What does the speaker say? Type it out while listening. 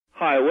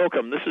Hi,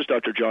 welcome. This is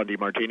Dr. John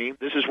DeMartini.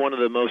 This is one of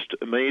the most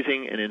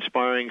amazing and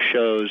inspiring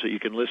shows that you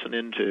can listen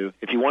into.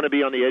 If you want to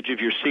be on the edge of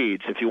your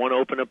seats, if you want to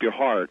open up your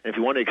heart, if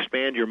you want to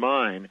expand your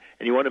mind,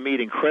 and you want to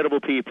meet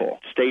incredible people,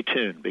 stay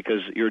tuned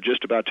because you're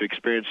just about to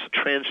experience a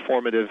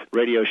transformative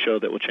radio show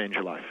that will change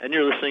your life. And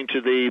you're listening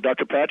to the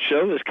Dr. Pat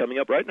Show that's coming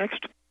up right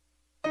next.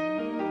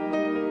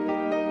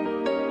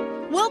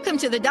 Welcome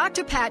to the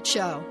Dr. Pat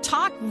Show.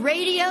 Talk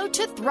radio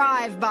to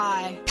thrive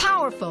by.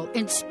 Powerful,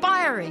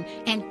 inspiring,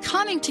 and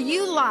coming to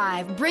you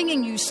live,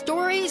 bringing you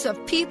stories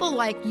of people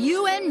like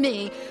you and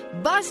me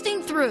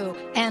busting through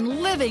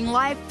and living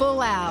life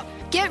full out.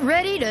 Get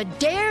ready to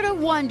dare to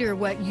wonder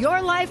what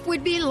your life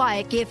would be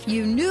like if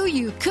you knew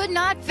you could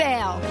not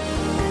fail.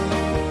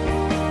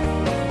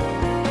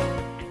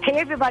 Hey,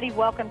 everybody.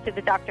 Welcome to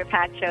the Dr.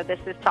 Pat Show. This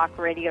is Talk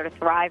Radio to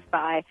Thrive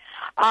By.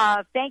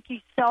 Thank you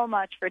so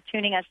much for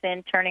tuning us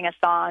in, turning us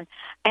on.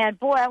 And,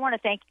 boy, I want to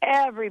thank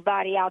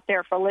everybody out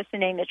there for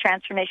listening to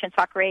Transformation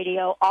Talk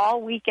Radio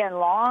all weekend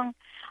long.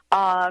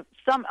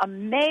 Some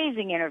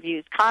amazing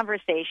interviews,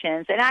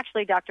 conversations, and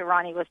actually Dr.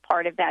 Roni was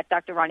part of that.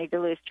 Dr. Roni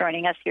DeLuz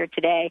joining us here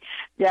today.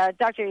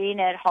 Dr.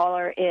 Enid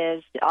Haller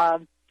is, I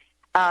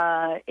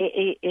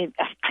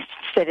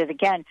said it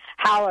again,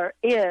 Haller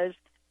is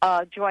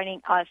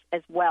joining us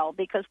as well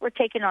because we're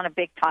taking on a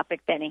big topic,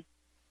 Benny.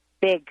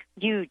 Big,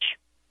 huge,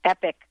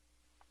 epic.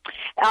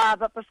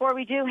 But before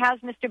we do, how's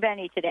Mr.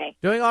 Benny today?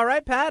 Doing all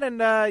right, Pat. And,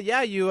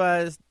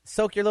 you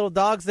soak your little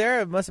dogs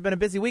there. It must have been a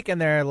busy weekend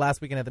there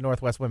last weekend at the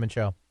Northwest Women's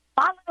Show.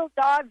 My little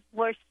dogs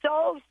were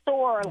so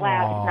sore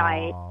last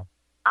night.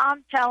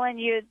 I'm telling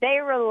you, they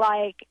were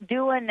like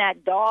doing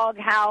that dog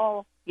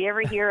howl. You ever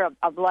hear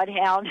a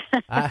bloodhound?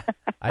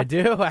 I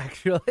do,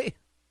 actually.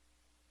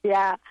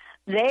 Yeah.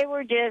 They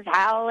were just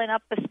howling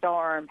up the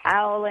storm,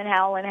 howling.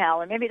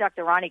 Maybe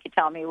Dr. Roni could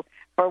tell me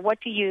for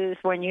what to use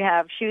when you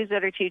have shoes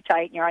that are too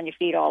tight and you're on your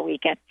feet all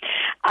weekend.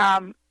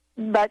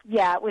 But,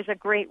 yeah, it was a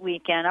great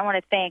weekend. I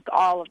want to thank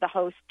all of the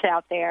hosts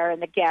out there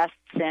and the guests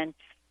and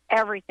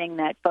everything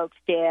that folks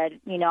did.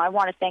 You know, I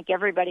want to thank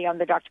everybody on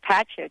the Dr.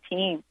 Pat Show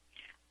team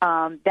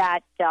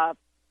that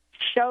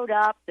showed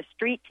up, the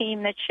street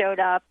team that showed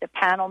up, the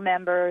panel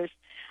members.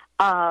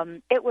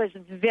 It was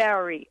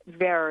very,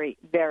 very,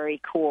 very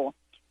cool.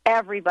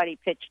 Everybody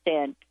pitched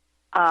in.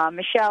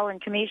 Michelle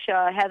and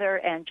Kamisha, Heather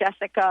and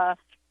Jessica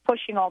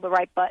pushing all the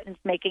right buttons,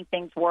 making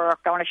things work.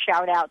 I want to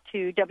shout out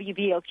to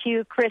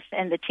WBOQ, Chris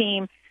and the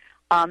team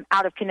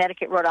out of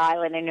Connecticut, Rhode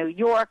Island, and New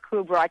York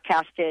who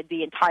broadcasted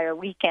the entire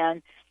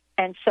weekend.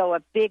 And so a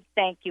big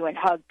thank you and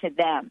hug to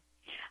them.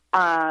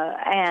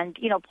 And,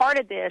 you know, part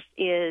of this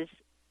is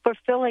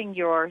fulfilling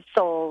your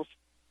soul's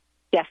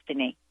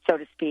destiny, so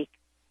to speak.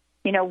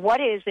 You know,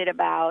 what is it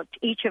about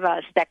each of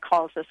us that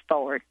calls us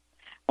forward?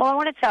 Well, I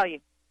want to tell you,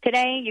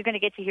 today you're going to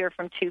get to hear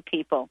from two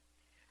people.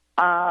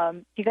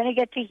 You're going to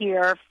get to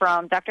hear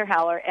from Dr.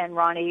 Haller and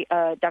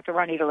Dr.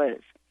 Roni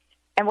DeLuz.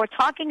 And we're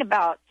talking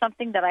about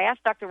something that I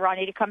asked Dr.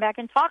 Roni to come back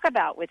and talk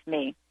about with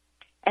me,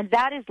 and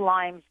that is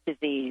Lyme's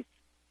disease.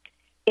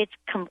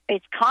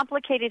 It's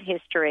complicated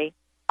history,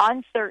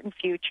 uncertain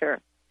future.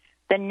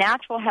 The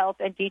natural health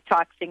and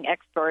detoxing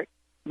expert,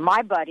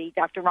 my buddy,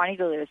 Dr. Roni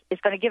DeLuz, is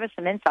going to give us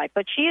some insight.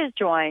 But she is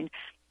joined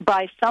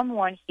by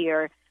someone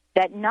here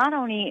that not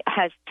only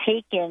has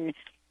taken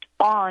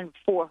on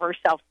for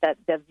herself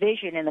the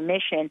vision and the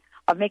mission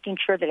of making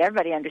sure that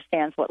everybody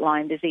understands what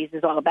Lyme disease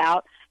is all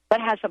about,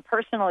 but has some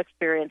personal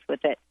experience with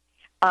it.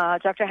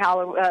 Dr.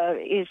 Haller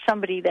is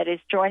somebody that is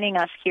joining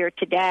us here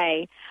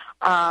today,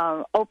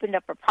 opened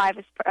up a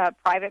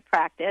private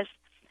practice,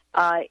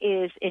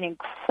 is an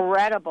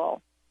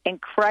incredible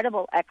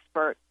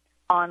expert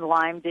on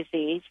Lyme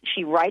disease.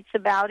 She writes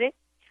about it.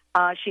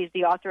 She's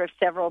the author of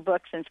several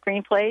books and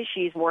screenplays.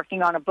 She's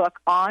working on a book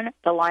on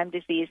the Lyme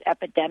disease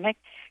epidemic.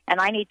 And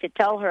I need to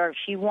tell her if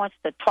she wants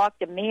to talk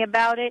to me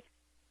about it,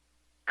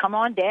 come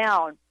on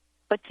down.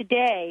 But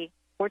today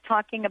we're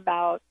talking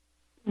about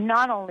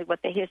not only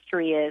what the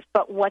history is,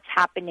 but what's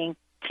happening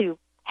to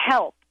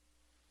help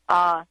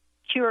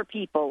cure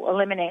people,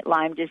 eliminate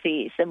Lyme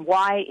disease, and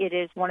why it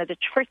is one of the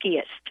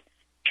trickiest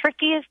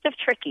of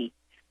tricky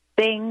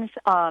things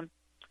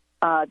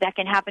that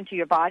can happen to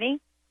your body,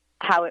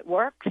 how it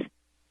works.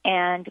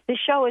 And the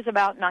show is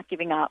about not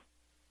giving up.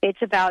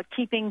 It's about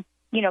keeping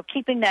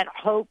that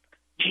hope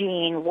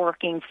gene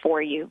working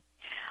for you.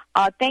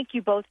 Thank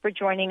you both for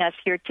joining us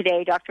here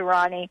today, Dr.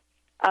 Roni,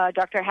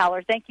 Dr.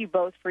 Haller. Thank you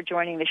both for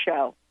joining the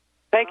show.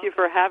 Thank you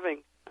for having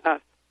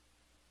us.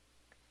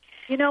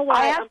 You know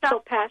why I'm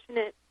so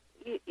passionate?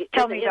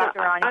 Tell me, Dr.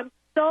 Roni. I'm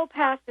so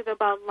passionate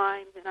about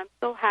Lyme, and I'm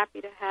so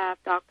happy to have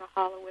Dr.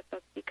 Haller with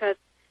us because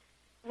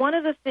one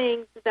of the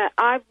things that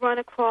I've run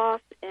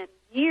across in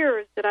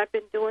years that I've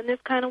been doing this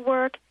kind of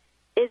work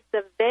is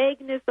the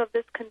vagueness of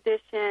this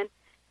condition.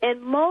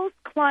 And most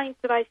clients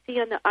that I see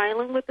on the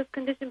island with this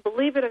condition,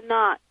 believe it or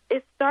not,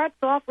 it starts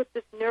off with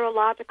this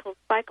neurological,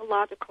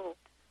 psychological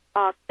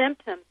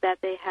symptoms that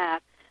they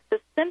have. The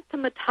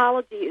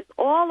symptomatology is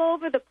all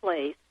over the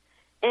place,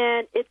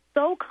 and it's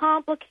so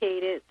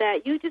complicated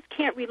that you just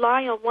can't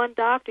rely on one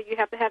doctor. You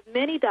have to have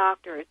many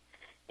doctors.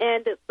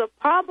 And the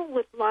problem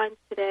with Lyme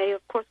today,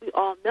 of course, we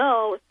all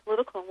know it's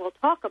political, and we'll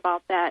talk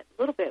about that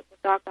a little bit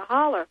with Dr.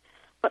 Haller.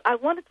 But I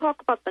want to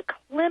talk about the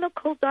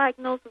clinical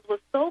diagnosis was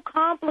so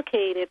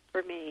complicated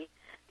for me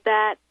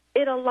that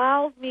it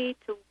allowed me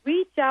to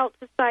reach out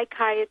to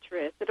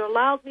psychiatrists. It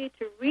allowed me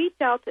to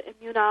reach out to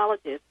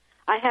immunologists.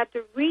 I had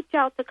to reach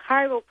out to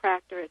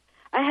chiropractors.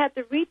 I had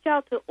to reach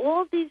out to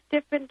all these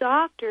different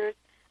doctors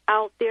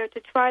out there to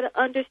try to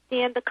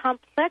understand the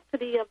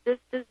complexity of this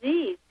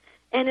disease.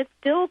 And it's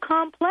still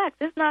complex.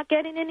 It's not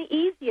getting any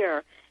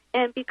easier.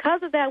 And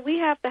because of that, we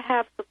have to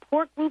have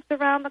support groups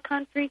around the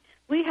country.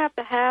 We have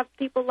to have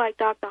people like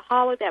Dr.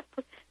 Haller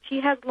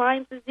she has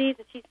Lyme disease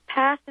and she's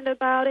passionate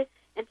about it,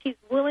 and she's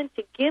willing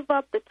to give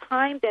up the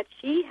time that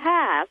she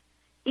has,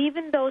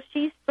 even though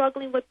she's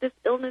struggling with this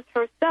illness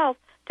herself,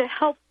 to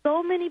help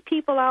so many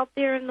people out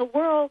there in the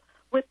world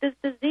with this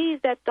disease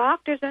that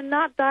doctors are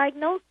not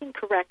diagnosing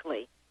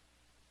correctly.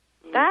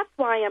 That's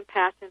why I'm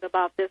passionate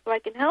about this, so I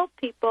can help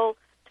people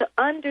to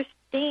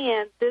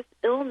understand this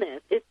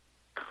illness. It's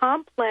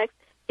complex,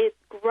 it's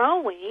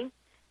growing,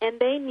 and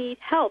they need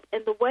help.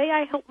 And the way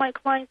I help my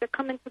clients that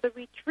come into the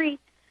retreat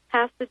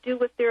has to do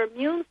with their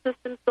immune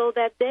system so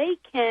that they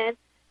can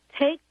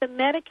take the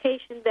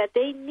medication that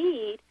they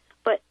need,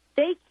 but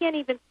they can't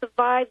even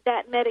survive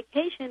that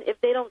medication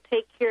if they don't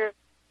take care of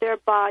their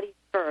bodies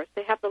first.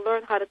 They have to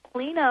learn how to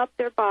clean up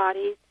their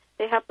bodies.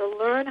 They have to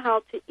learn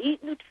how to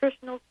eat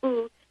nutritional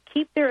food,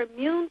 keep their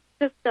immune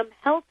system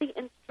healthy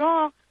and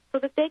strong so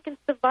that they can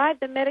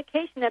survive the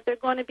medication that they're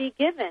going to be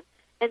given.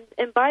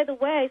 And by the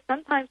way,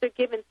 sometimes they're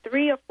given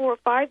 3 or 4 or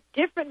 5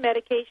 different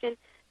medications.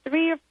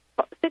 3 or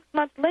 6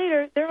 months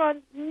later, they're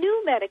on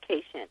new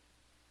medication.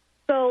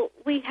 So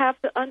we have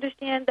to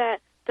understand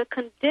that the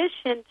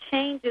condition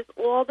changes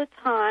all the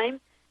time,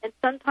 and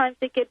sometimes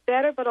they get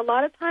better, but a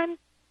lot of times,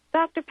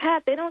 Dr.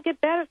 Pat, they don't get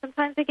better.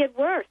 Sometimes they get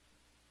worse.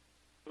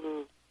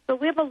 So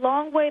we have a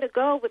long way to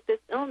go with this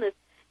illness.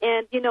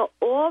 And, you know,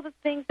 all the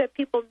things that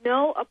people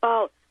know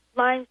about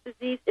Lyme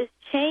disease is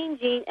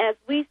changing as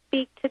we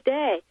speak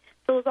today.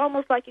 So it's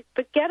almost like you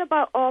forget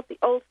about all the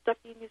old stuff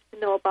you used to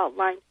know about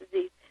Lyme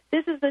disease.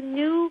 This is a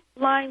new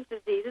Lyme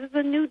disease. This is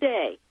a new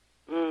day.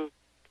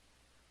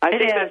 I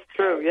think that's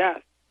true,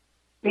 yes.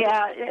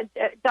 Yeah,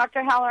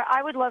 Dr. Haller,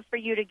 I would love for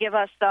you to give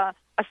us a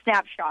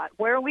snapshot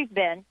where we've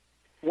been,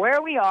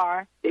 where we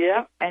are,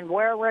 and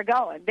where we're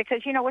going.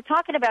 Because, you know, we're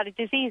talking about a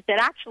disease that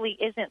actually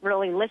isn't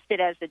really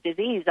listed as a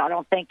disease, I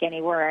don't think,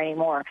 anywhere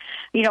anymore.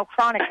 You know,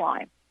 chronic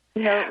Lyme.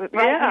 You know,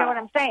 right? You know what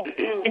I'm saying?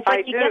 It's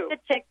like you get the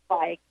tick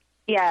bite.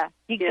 Yeah,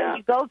 you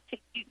go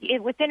to,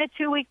 within a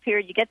 2-week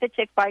period, you get the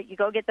tick bite, you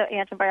go get the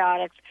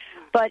antibiotics.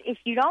 But if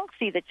you don't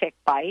see the tick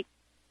bite,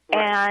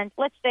 and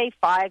let's say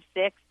 5,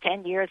 6,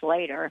 10 years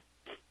later,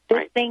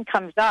 this thing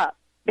comes up,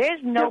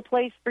 there's no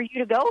place for you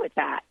to go with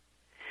that.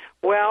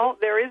 Well,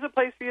 there is a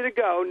place for you to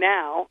go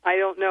now. I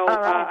don't know.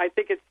 I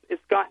think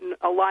it's gotten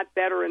a lot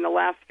better in the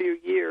last few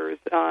years,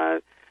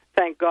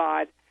 thank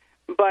God.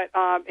 But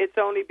it's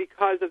only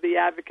because of the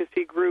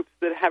advocacy groups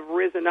that have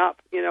risen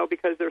up, you know,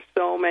 because there's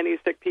so many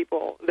sick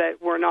people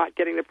that were not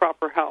getting the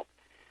proper help.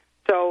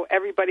 So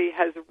everybody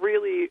has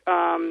really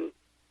gotten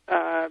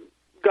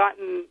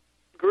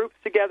groups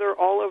together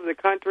all over the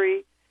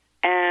country,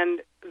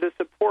 and the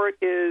support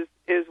is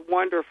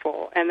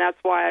wonderful. And that's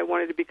why I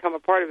wanted to become a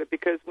part of it,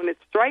 because when it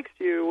strikes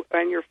you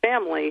and your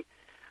family,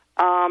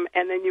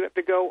 and then you have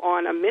to go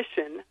on a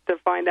mission to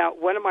find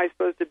out, what am I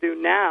supposed to do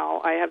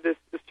now? I have this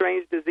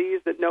strange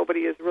disease that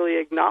nobody is really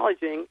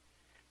acknowledging,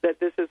 that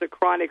this is a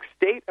chronic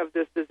state of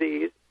this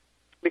disease.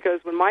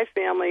 Because when my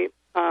family,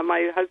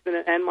 my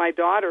husband and my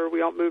daughter,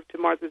 we all moved to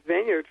Martha's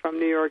Vineyard from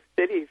New York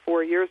City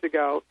 4 years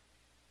ago,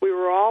 we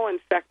were all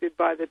infected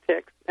by the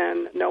ticks,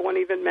 and no one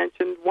even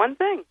mentioned one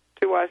thing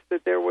to us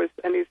that there was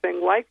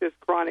anything like this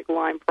chronic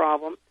Lyme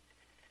problem,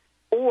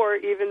 or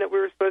even that we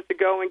were supposed to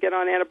go and get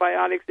on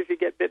antibiotics if you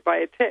get bit by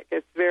a tick.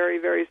 It's a very,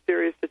 very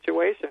serious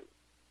situation,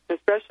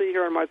 especially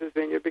here in Martha's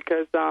Vineyard,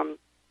 because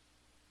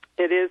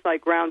it is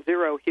like ground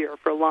zero here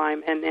for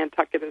Lyme and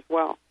Nantucket as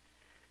well.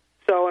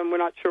 So, and we're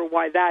not sure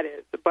why that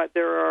is, but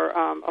there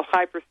are a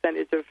high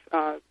percentage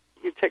of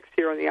ticks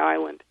here on the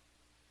island.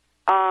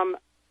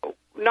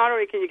 Not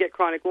only can you get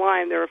chronic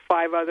Lyme, there are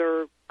 5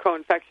 other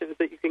co-infections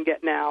that you can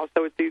get now.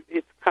 So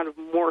it's kind of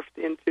morphed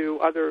into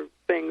other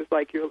things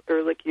like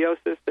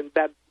ehrlichiosis and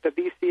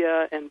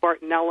babesia and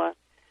Bartonella.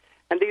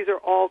 And these are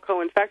all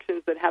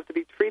co-infections that have to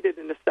be treated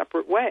in a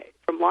separate way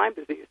from Lyme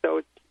disease.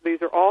 So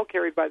these are all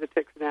carried by the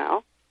ticks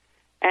now.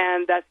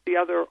 And that's the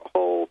other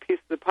whole piece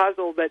of the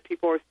puzzle that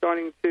people are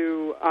starting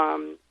to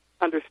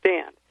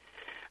understand.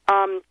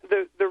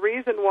 The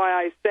reason why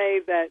I say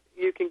that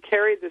you can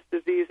carry this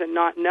disease and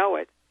not know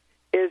it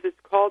is it's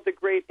called the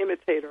great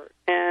imitator,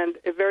 and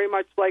it very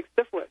much like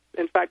syphilis.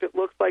 In fact, it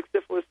looks like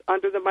syphilis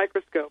under the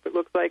microscope. It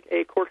looks like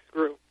a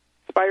corkscrew.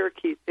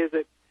 Spirochete is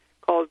it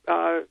called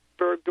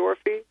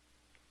Burgdorfia.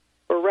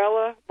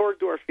 Borrelia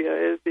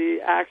burgdorfia is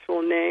the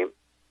actual name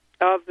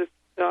of this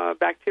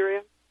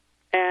bacteria,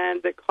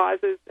 and that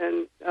causes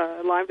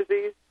Lyme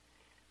disease.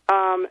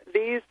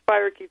 These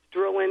spirochetes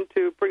drill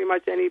into pretty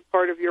much any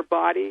part of your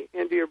body,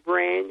 into your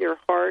brain, your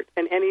heart,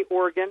 and any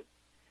organ,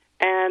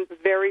 and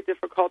very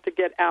difficult to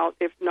get out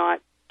if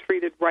not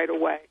treated right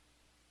away.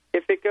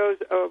 If it goes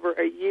over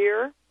a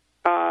year,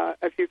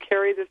 if you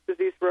carry this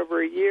disease for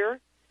over a year,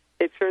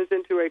 it turns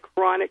into a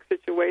chronic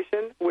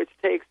situation, which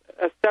takes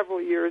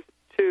several years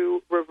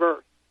to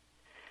reverse.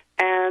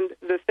 And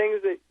the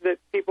things that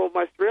people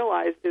must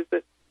realize is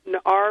that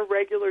our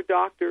regular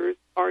doctors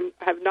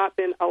have not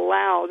been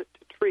allowed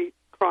to treat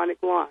chronic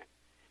Lyme.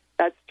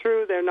 That's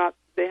true.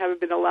 They haven't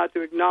been allowed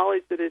to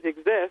acknowledge that it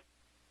exists,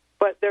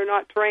 but they're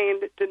not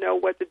trained to know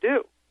what to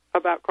do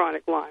about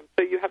chronic Lyme.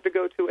 So you have to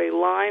go to a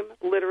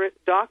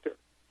Lyme-literate doctor.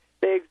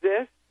 They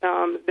exist.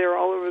 They're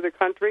all over the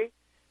country,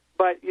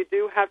 but you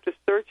do have to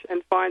search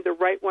and find the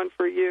right one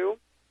for you.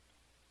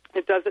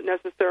 It doesn't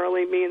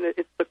necessarily mean that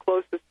it's the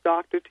closest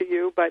doctor to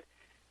you, but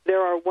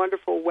there are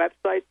wonderful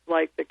websites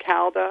like the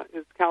CALDA,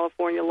 it's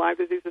California Lyme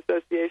Disease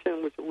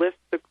Association, which lists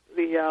the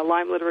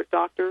Lyme-literate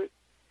doctors.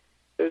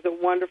 There's a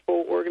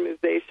wonderful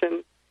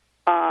organization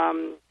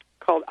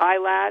called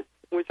ILADS,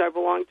 which I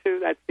belong to.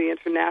 That's the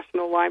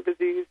International Lyme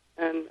Disease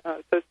and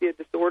Associated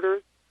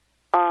Disorders.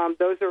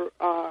 Those are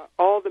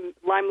all the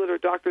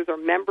Lyme-literate doctors are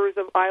members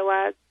of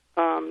ILADS.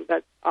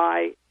 That's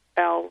ILLADS,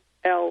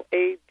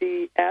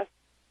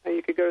 and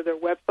you could go to their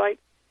website.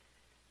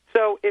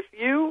 So if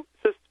you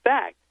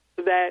suspect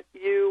that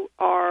you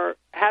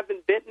have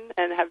been bitten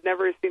and have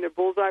never seen a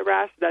bullseye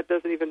rash, that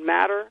doesn't even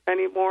matter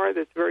anymore.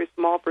 There's a very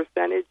small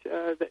percentage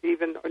that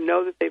even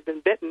know that they've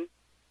been bitten.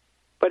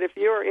 But if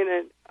you're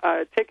in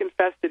a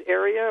tick-infested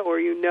area, or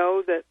you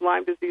know that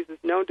Lyme disease is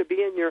known to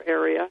be in your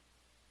area,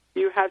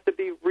 you have to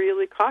be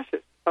really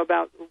cautious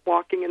about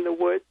walking in the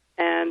woods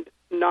and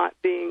not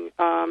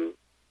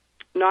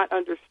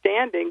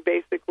understanding,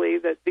 basically,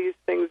 that these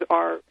things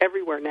are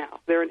everywhere now.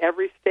 They're in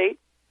every state.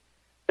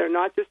 They're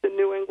not just in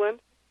New England.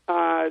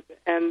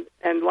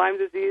 And Lyme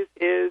disease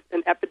is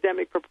in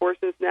epidemic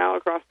proportions now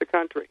across the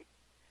country.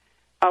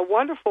 A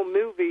wonderful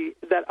movie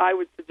that I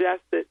would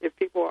suggest that if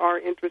people are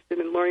interested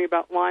in learning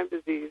about Lyme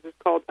disease is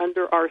called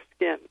Under Our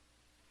Skin.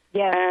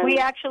 Yes, we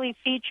actually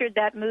featured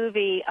that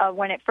movie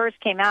when it first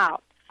came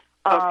out.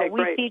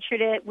 We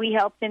featured it. We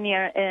helped in the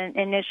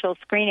initial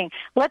screening.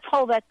 Let's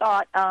hold that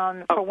thought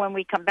for when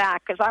we come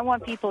back, because I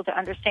want people to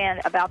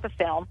understand about the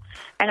film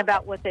and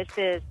about what this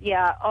is.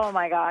 Yeah, oh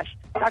my gosh.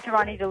 Dr.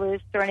 Roni DeLuz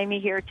joining me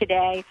here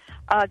today.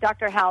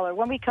 Dr. Haller,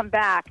 when we come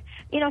back,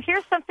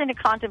 here's something to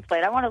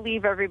contemplate. I want to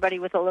leave everybody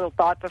with a little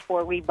thought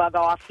before we bug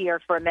off here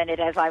for a minute,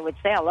 as I would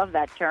say. I love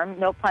that term,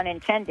 no pun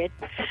intended.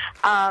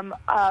 I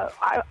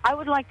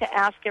would like to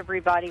ask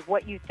everybody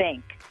what you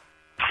think.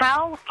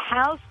 How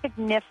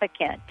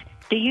significant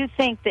do you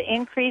think the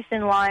increase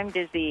in Lyme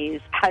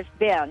disease has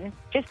been?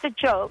 Just a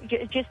joke,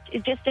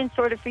 just in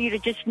sort of for you to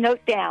just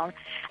note down,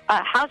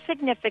 how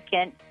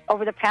significant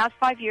over the past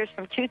 5 years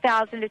from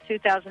 2000 to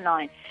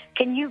 2009,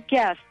 can you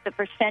guess the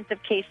percent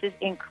of cases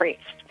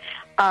increased?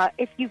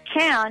 If you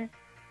can,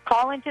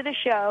 call into the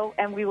show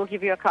and we will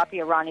give you a copy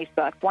of Roni's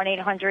book,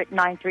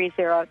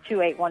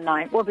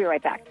 1-800-930-2819. We'll be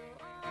right back.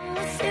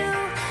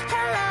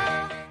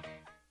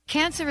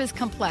 Cancer is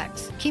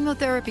complex.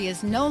 Chemotherapy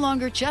is no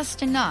longer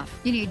just enough.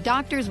 You need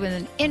doctors with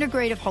an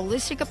integrative,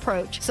 holistic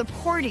approach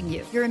supporting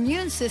you. Your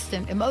immune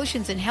system,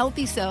 emotions, and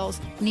healthy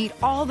cells need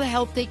all the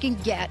help they can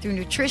get through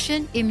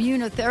nutrition,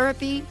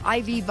 immunotherapy,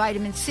 IV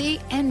vitamin C,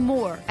 and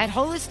more. At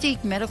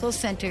Holistic Medical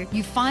Center,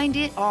 you find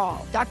it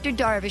all. Dr.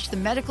 Darvish, the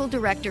medical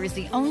director, is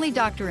the only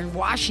doctor in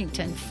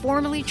Washington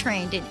formally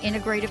trained in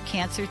integrative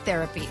cancer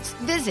therapies.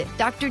 Visit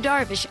Dr.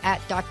 Darvish at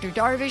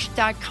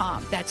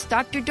drdarvish.com. That's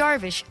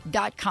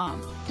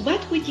drdarvish.com.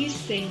 What would you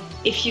say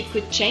if you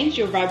could change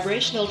your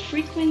vibrational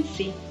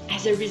frequency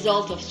as a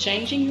result of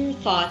changing your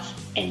thoughts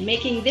and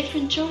making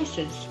different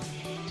choices?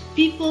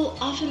 People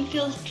often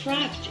feel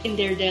trapped in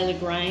their daily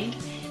grind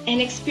and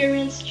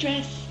experience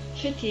stress,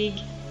 fatigue,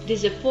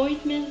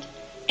 disappointment,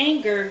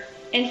 anger,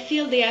 and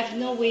feel they have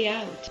no way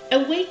out.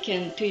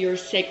 Awaken to your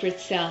sacred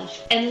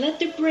self and let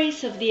the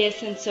grace of the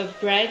essence of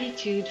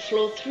gratitude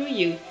flow through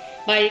you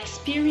by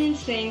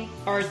experiencing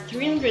our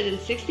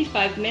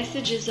 365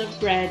 messages of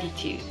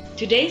gratitude.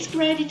 Today's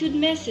gratitude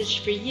message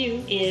for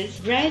you is: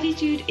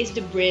 gratitude is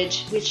the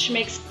bridge which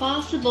makes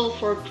possible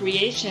for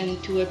creation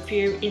to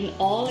appear in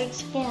all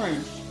its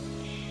forms.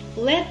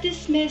 Let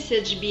this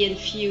message be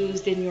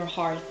infused in your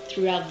heart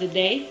throughout the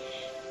day.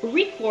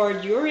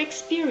 Record your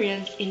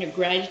experience in a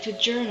gratitude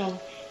journal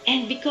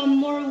and become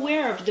more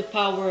aware of the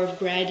power of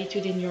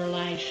gratitude in your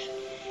life.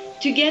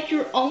 To get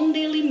your own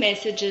daily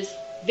messages,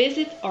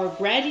 visit our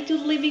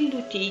Gratitude Living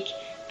Boutique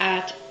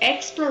at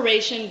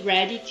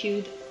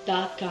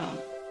explorationgratitude.com.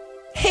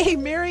 Hey,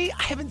 Mary,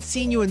 I haven't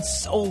seen you in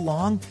so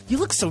long. You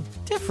look so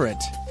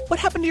different. What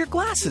happened to your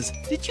glasses?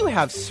 Did you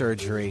have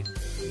surgery?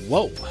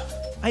 Whoa,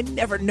 I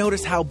never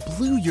noticed how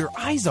blue your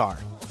eyes are.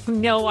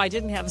 No, I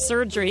didn't have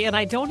surgery, and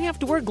I don't have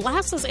to wear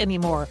glasses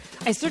anymore.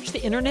 I searched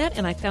the internet,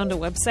 and I found a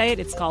website.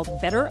 It's called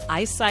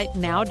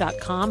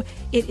BetterEyesightNow.com.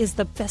 It is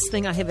the best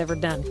thing I have ever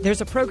done.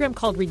 There's a program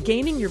called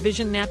Regaining Your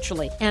Vision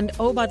Naturally. And,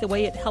 oh, by the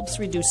way, it helps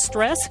reduce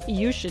stress.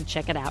 You should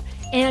check it out.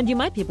 And you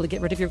might be able to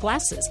get rid of your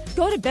glasses.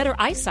 Go to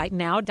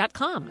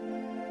BetterEyesightNow.com.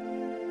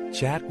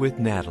 Chat with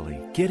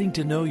Natalie, Getting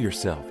to Know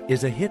Yourself,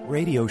 is a hit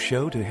radio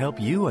show to help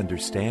you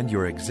understand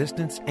your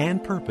existence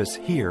and purpose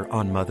here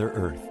on Mother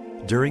Earth.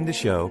 During the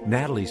show,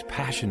 Natalie's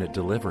passionate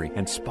delivery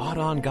and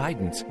spot-on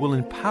guidance will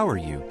empower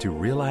you to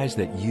realize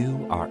that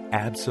you are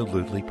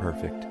absolutely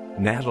perfect.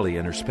 Natalie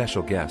and her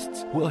special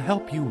guests will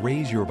help you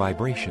raise your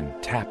vibration,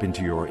 tap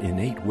into your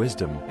innate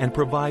wisdom, and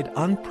provide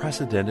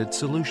unprecedented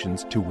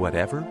solutions to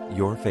whatever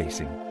you're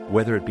facing.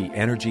 Whether it be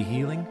energy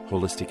healing,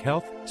 holistic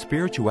health,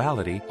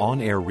 spirituality,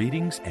 on-air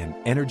readings, and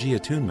energy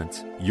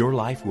attunements, your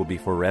life will be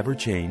forever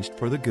changed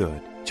for the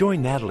good.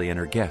 Join Natalie and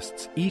her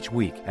guests each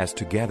week as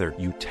together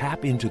you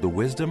tap into the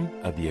wisdom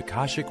of the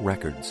Akashic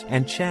Records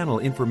and channel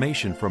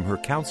information from her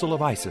Council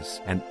of Isis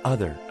and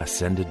other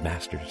ascended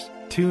masters.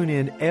 Tune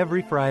in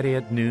every Friday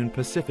at noon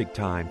Pacific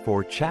Time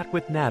for Chat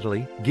with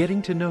Natalie,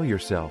 Getting to Know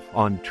Yourself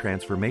on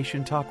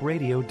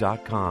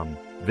TransformationTalkRadio.com.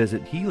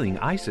 Visit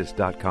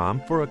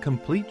HealingIsis.com for a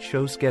complete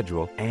show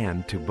schedule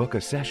and to book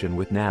a session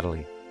with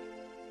Natalie.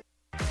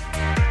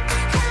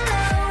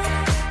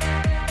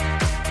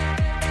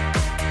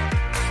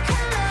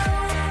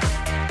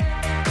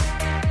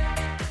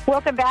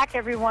 Welcome back,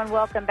 everyone.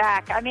 Welcome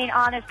back. I mean,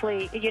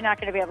 honestly, you're not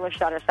going to be able to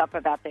shut us up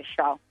about this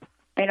show.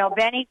 You know,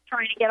 Benny's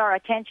trying to get our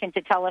attention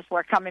to tell us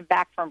we're coming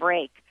back from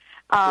break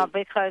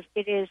because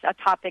it is a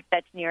topic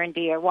that's near and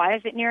dear. Why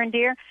is it near and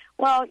dear?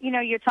 Well, you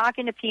know, you're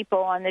talking to people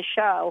on the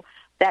show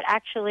that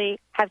actually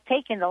have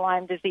taken the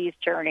Lyme disease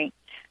journey.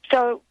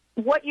 So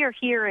what you're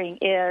hearing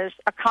is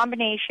a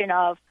combination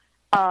of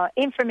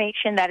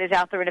information that is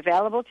out there and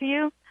available to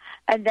you,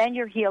 and then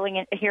you're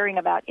hearing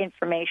about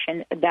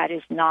information that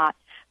is not.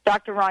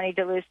 Dr. Roni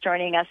DeLuz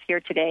joining us here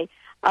today.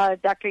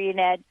 Dr.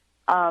 Enid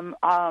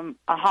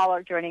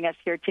Haller joining us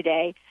here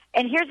today.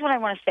 And here's what I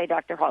want to say,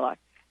 Dr. Haller.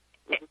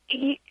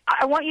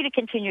 I want you to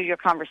continue your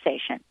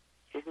conversation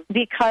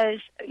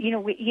because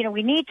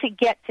we need to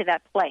get to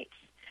that place.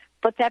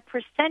 But that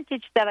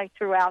percentage that I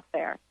threw out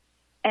there,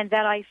 and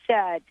that I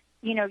said,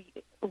 you know,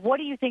 what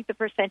do you think the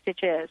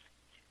percentage is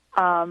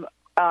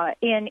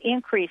in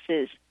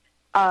increases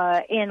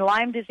in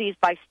Lyme disease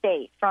by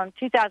state from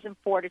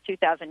 2004 to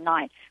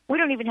 2009? We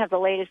don't even have the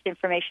latest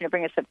information to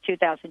bring us up to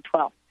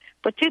 2012.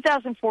 But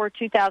 2004,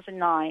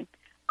 2009,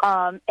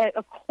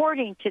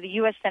 according to the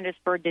U.S. Centers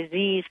for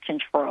Disease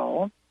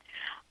Control,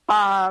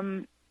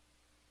 what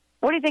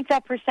do you think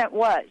that percent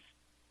was?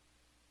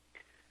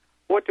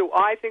 What do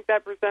I think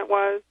that percent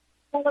was?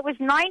 Well, it was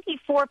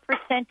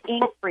 94%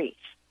 increase.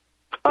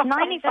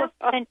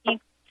 94%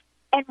 increase.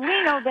 And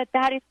we know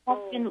that is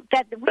often,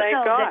 that the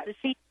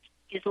CDC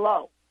is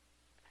low.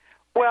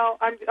 Well,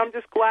 I'm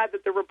just glad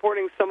that they're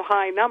reporting some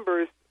high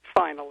numbers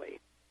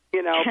finally.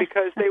 You know,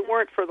 because they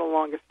weren't for the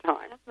longest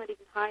time. That's not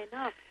even high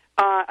enough.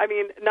 I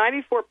mean,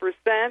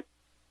 94%,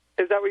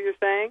 is that what you're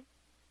saying?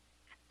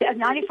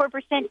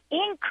 94%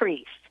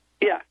 increase.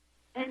 Yeah.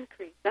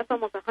 Increase. That's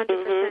almost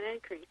 100%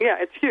 increase.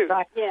 Yeah, it's huge.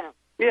 Right. Yeah.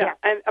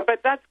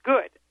 But that's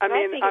good. I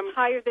think it's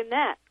higher than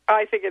that.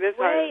 I think it is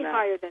way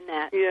higher than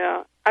that.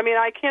 Yeah. I mean,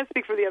 I can't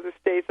speak for the other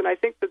states, and I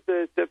think that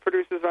the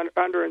producers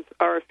under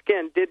our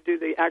skin did do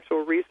the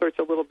actual research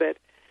a little bit,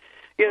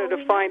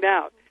 to find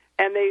out.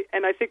 And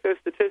I think those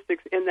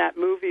statistics in that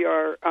movie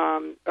are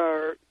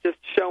just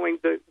showing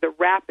the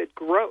rapid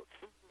growth.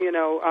 You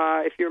know,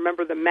 if you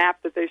remember the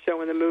map that they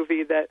show in the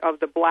movie that of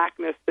the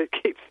blackness that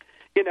keeps,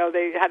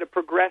 they had a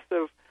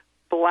progressive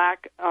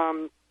black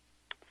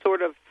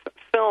sort of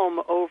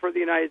film over the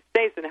United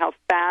States and how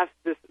fast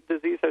this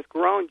disease has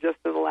grown just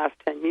in the last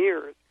 10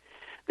 years.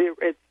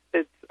 It's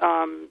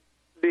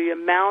the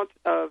amount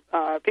of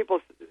people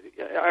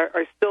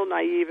are still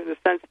naive in the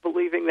sense of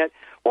believing that,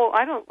 well,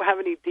 I don't have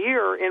any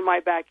deer in my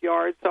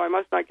backyard, so I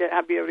must not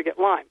be able to get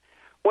Lyme.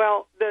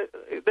 Well, the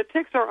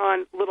ticks are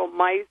on little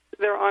mice.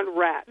 They're on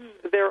rats.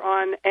 They're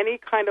on any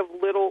kind of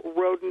little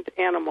rodent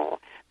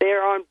animal.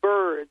 They're on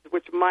birds,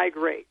 which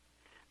migrate.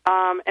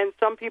 And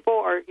some people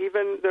are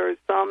there's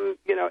some,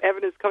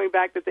 evidence coming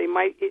back that the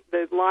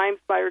Lyme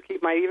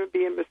spirochete might even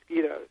be in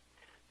mosquitoes.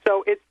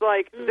 So it's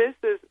like this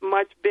is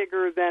much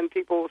bigger than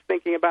people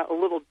thinking about a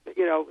little,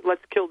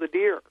 let's kill the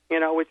deer,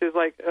 which is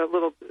like a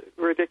little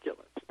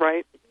ridiculous,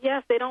 right?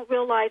 Yes, they don't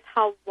realize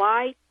how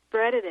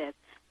widespread it is.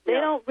 They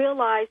don't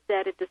realize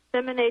that it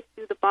disseminates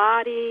through the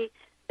body,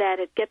 that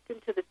it gets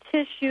into the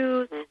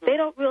tissues. They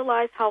don't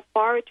realize how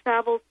far it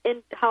travels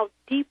and how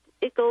deep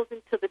it goes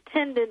into the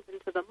tendons,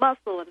 into the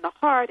muscle and the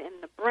heart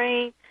and the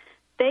brain.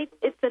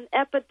 It's an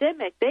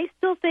epidemic. They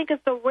still think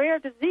it's a rare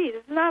disease.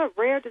 It's not a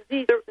rare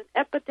disease. It's an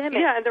epidemic.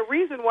 Yeah, and the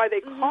reason why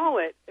they call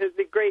it as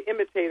the great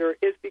imitator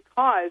is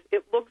because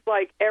it looks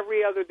like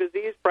every other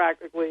disease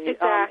practically,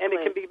 exactly. And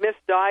it can be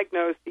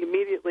misdiagnosed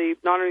immediately.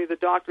 Not only the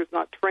doctor's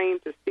not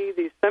trained to see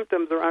these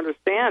symptoms or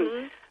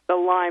understand the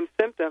Lyme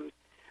symptoms,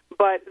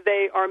 but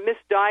they are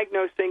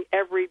misdiagnosing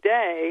every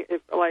day,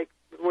 like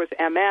with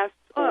MS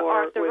or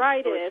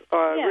arthritis, with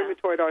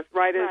rheumatoid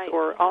arthritis,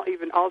 or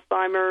even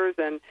Alzheimer's,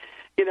 and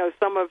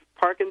some of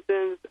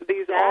Parkinson's.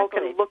 These all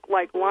can look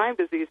like Lyme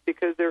disease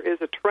because there is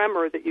a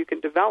tremor that you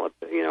can develop.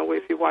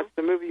 If you watch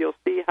the movie, you'll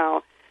see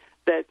how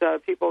that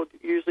people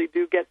usually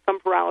do get some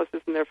paralysis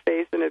in their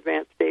face in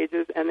advanced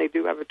stages, and they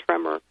do have a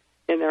tremor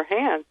in their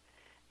hands.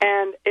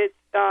 And it's,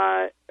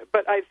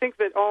 but I think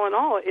that all in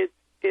all,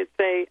 it's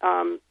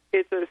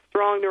a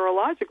strong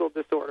neurological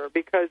disorder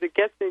because it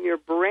gets in your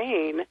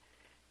brain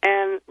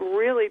and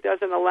really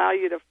doesn't allow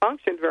you to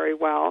function very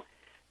well.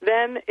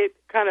 Then it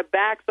kind of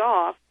backs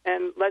off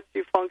and lets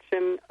you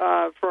function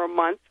for a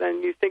month,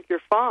 and you think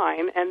you're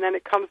fine, and then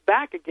it comes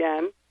back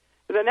again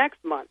the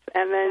next month,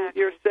 and then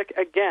you're sick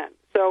again.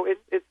 So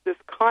it's this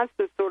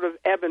constant sort of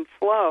ebb and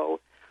flow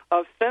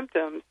of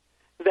symptoms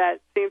that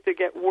seem to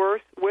get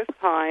worse with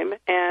time,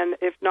 and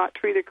if not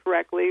treated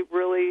correctly,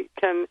 really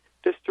can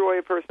destroy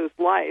a person's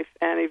life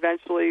and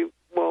eventually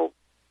will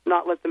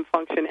not let them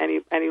function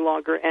any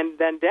longer, and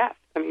then death.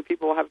 I mean,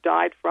 people have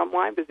died from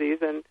Lyme disease,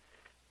 and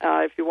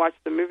if you watch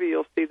the movie,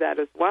 you'll see that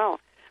as well.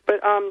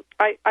 But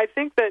I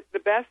think that the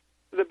best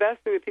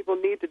thing that people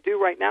need to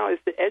do right now is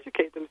to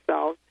educate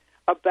themselves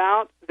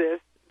about this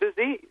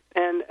disease,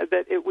 and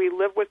that we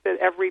live with it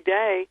every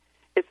day.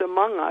 It's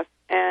among us,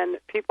 and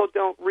people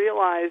don't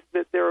realize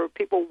that there are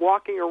people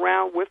walking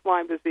around with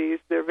Lyme disease.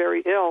 They're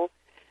very ill.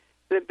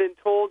 They've been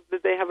told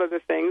that they have other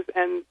things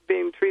and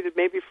being treated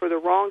maybe for the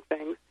wrong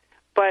things.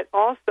 But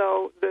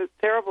also, the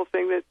terrible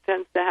thing that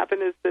tends to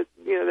happen is that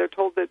they're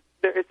told that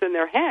it's in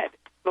their head.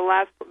 The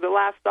last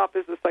stop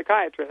is the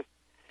psychiatrist,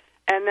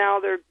 and now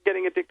they're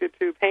getting addicted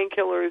to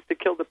painkillers to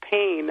kill the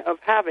pain of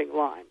having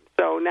Lyme.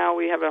 So now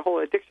we have a whole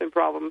addiction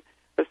problem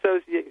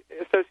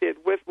associated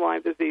with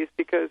Lyme disease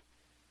because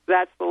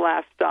that's the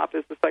last stop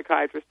is the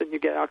psychiatrist, and you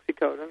get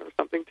oxycodone or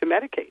something to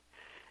medicate.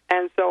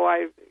 And so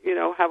I,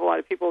 have a lot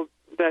of people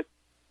that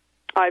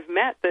I've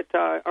met that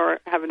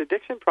have an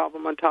addiction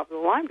problem on top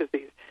of the Lyme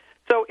disease.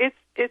 So it's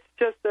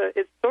just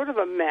it's sort of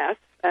a mess,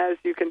 as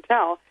you can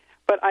tell.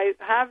 But I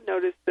have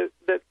noticed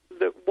that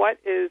what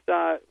is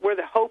where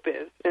the hope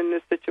is in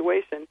this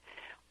situation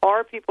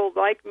are people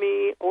like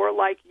me or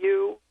like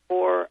you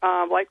or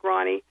like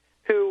Roni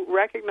who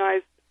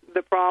recognize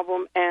the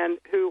problem and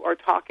who are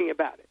talking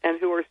about it and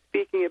who are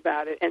speaking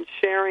about it and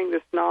sharing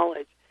this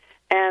knowledge.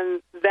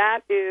 And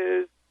that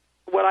is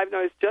what I've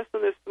noticed just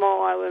on this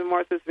small island in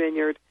Martha's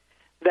Vineyard,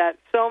 that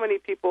so many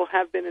people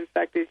have been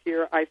infected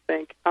here, I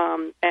think,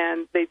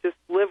 and they just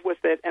live with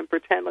it and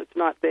pretend it's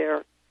not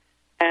there.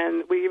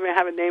 And we even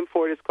have a name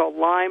for it. It's called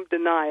Lyme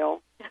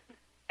denial.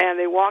 And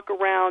they walk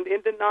around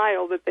in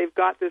denial that they've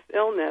got this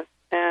illness.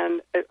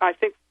 And I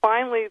think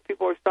finally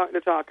people are starting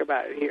to talk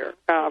about it here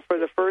for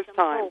the first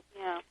time.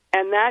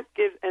 And that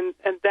gives and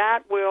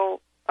that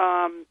will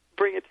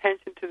bring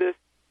attention to this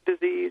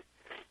disease.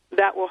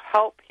 That will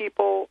help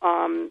people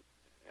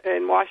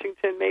in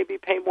Washington maybe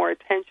pay more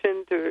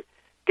attention to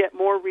get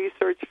more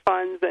research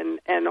funds,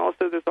 and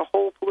also there's a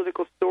whole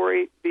political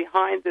story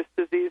behind this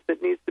disease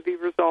that needs to be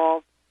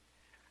resolved,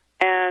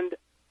 and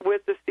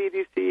with the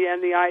CDC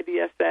and the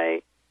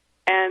IDSA.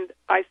 And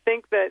I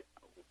think that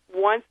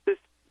once this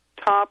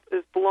top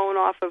is blown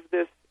off of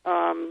this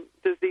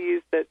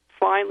disease, that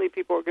finally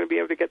people are going to be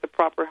able to get the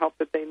proper help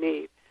that they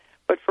need.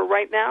 But for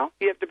right now,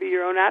 you have to be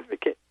your own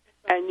advocate,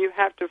 and you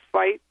have to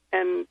fight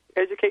and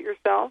educate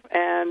yourself.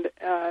 And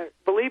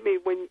believe me,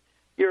 when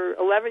your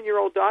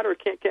 11-year-old daughter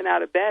can't get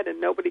out of bed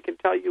and nobody can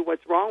tell you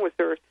what's wrong with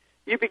her,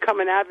 you become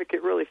an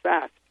advocate really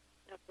fast.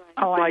 That's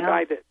right. Oh, like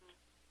I did.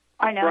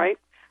 I know. Right?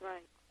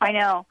 Right. I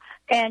know.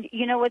 And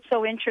you know what's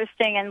so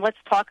interesting, and let's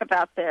talk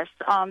about this.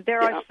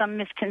 There are some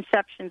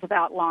misconceptions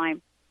about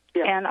Lyme,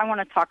 and I want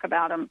to talk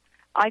about them.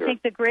 I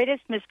think the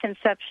greatest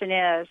misconception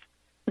is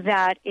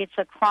that it's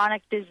a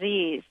chronic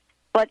disease,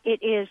 but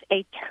it is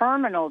a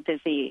terminal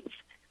disease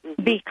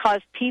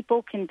because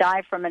people can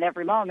die from it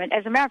every moment.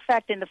 As a matter of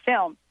fact, in the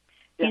film,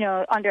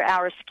 Under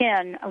Our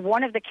Skin,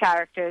 one of the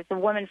characters, a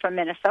woman from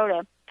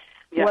Minnesota,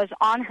 was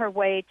on her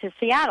way to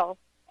Seattle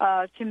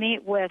to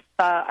meet with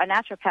a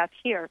naturopath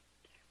here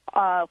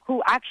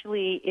who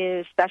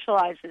actually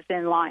specializes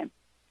in Lyme.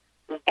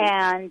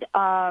 And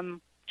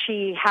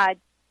she had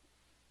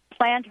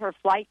planned her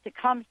flight to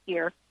come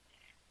here,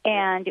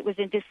 and it was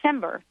in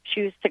December.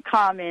 She was to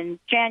come in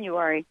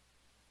January.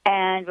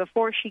 And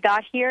before she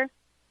got here,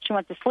 she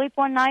went to sleep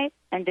one night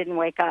and didn't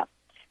wake up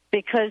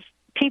because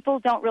people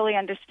don't really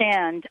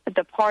understand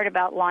the part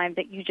about Lyme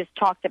that you just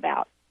talked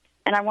about.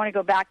 And I want to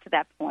go back to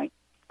that point.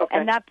 Okay.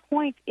 And that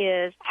point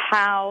is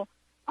how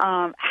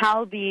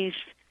these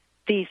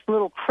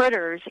little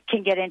critters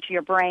can get into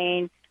your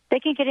brain. They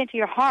can get into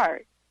your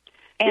heart.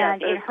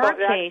 And in her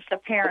case,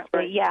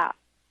 apparently,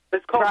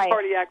 It's called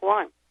cardiac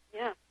Lyme.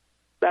 Yeah.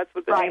 That's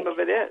what the name of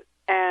it is.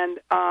 And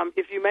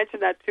if you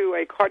mention that to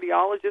a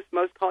cardiologist,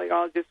 most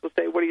cardiologists will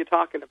say, what are you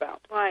talking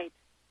about? Right.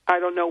 I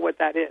don't know what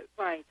that is.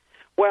 Right.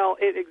 Well,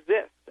 it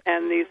exists,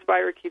 and these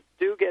spirochetes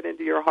do get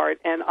into your heart,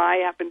 and I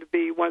happen to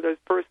be one of those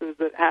persons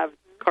that have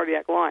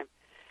cardiac Lyme.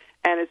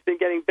 and it's been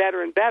getting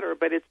better and better,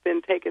 but it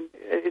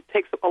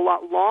takes a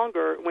lot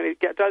longer when it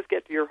does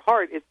get to your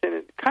heart. It's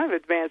in kind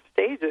of advanced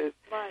stages.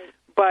 Right.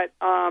 But,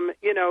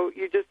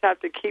 you just have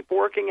to keep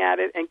working at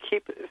it and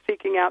keep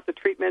seeking out the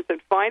treatments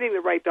and finding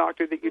the right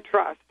doctor that you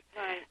trust.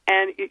 Right.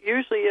 And it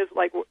usually is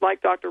like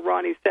Dr.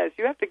 Roni says,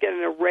 you have to get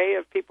an array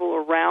of people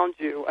around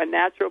you, a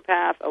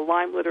naturopath, a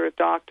Lyme literate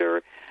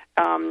doctor,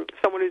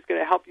 someone who's going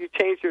to help you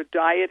change your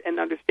diet and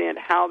understand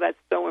how that's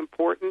so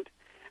important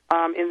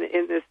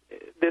in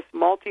this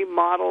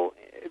multi-model,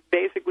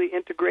 basically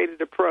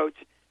integrated approach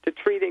to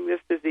treating this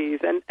disease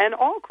and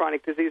all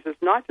chronic diseases,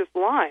 not just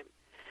Lyme.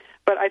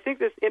 But I think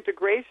this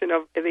integration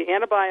of the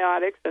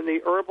antibiotics and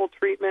the herbal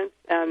treatments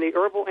and the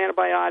herbal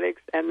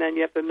antibiotics, and then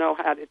you have to know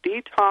how to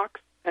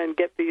detox and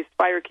get these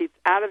spirochetes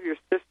out of your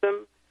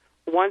system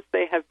once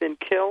they have been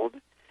killed.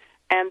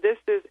 And this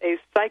is a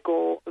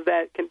cycle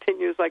that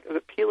continues like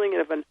the peeling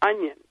of an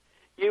onion.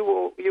 You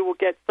will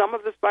get some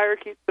of the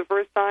spirochetes the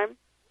first time,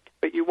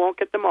 but you won't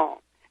get them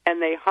all.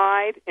 And they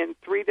hide in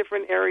 3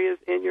 different areas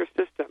in your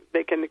system.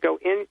 They can go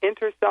in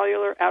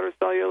intercellular, outer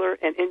cellular,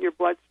 and in your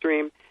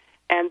bloodstream.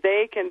 And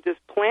they can just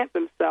plant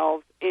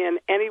themselves in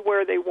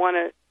anywhere they want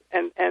to.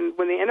 And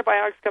when the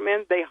antibiotics come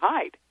in, they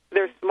hide.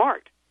 They're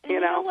smart. And you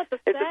know what the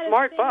it's a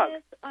smart bug.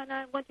 Is, and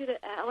I want to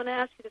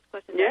ask you this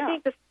question. Yeah. I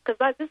think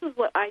because this is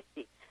what I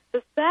see.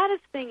 The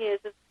saddest thing is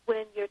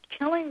when you're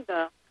killing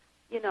the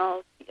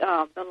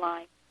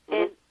Lyme,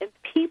 and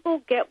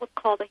people get what's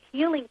called a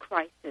healing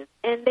crisis,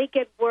 and they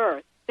get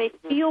worse. They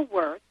feel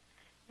worse.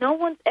 No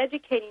one's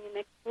educating and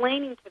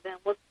explaining to them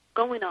what's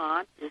going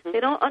on.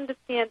 They don't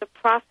understand the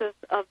process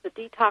of the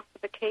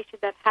detoxification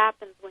that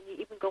happens when you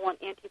even go on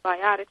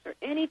antibiotics or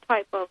any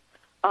type of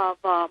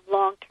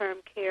long-term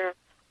care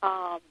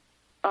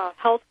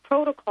health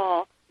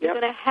protocol. You're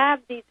going to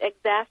have these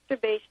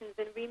exacerbations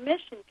and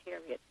remission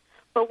periods.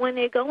 But when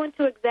they go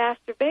into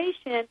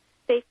exacerbation,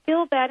 they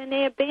feel bad and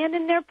they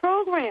abandon their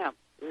program.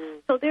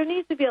 So there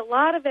needs to be a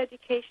lot of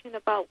education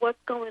about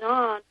what's going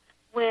on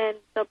when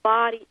the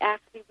body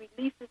actually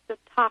releases the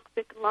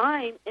toxic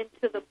Lyme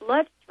into the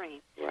bloodstream.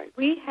 Right.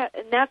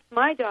 And that's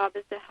my job,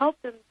 is to help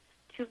them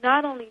to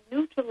not only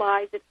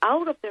neutralize it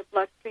out of their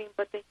bloodstream,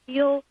 but to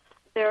heal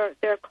their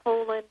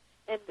colon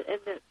and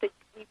to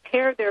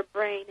repair their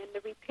brain and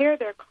to repair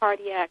their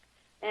cardiac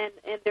and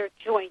their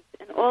joints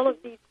and all of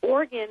these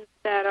organs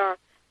that are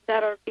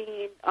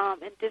being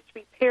in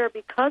disrepair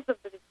because of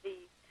the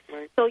disease.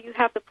 Right. So you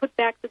have to put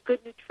back the good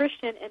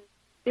nutrition and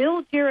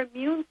build your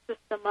immune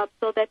system up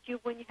so that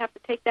when you have to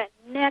take that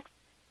next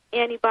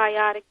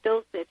antibiotic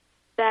dosage,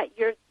 that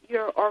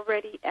you're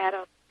already at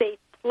a safe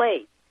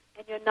place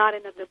and you're not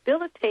in a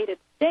debilitated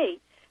state,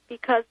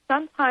 because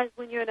sometimes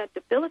when you're in a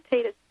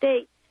debilitated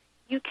state,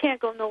 you can't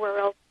go nowhere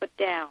else but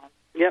down.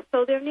 Yep.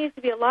 So there needs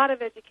to be a lot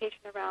of education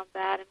around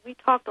that, and we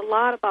talked a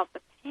lot about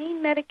the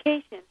pain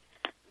medication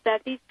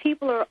that these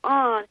people are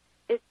on.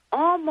 It's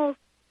almost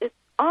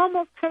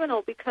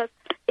criminal, because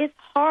it's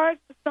hard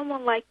for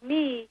someone like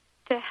me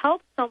to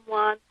help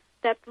someone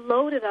that's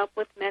loaded up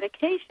with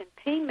medication,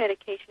 pain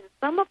medication.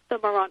 Some of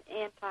them are on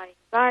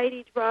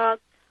anti-anxiety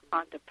drugs,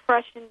 on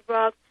depression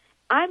drugs.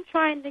 I'm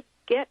trying to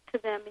get to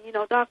them.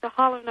 And, Dr.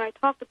 Haller and I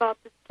talked about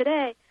this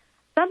today.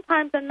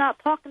 Sometimes I'm not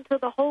talking to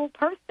the whole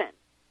person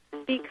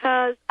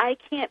because I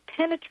can't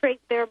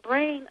penetrate their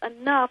brain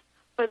enough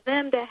for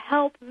them to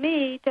help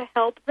me to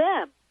help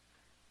them.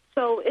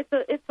 So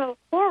it's a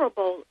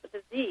horrible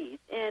disease,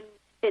 and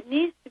it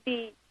needs to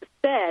be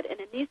said, and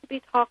it needs to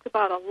be talked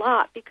about a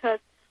lot, because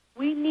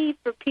we need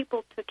for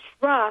people to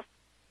trust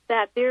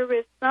that there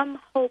is some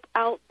hope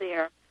out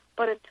there.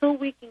 But until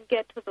we can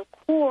get to the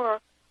core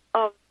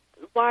of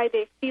why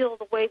they feel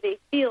the way they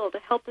feel, to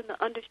help them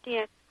to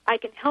understand, I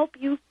can help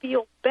you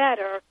feel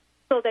better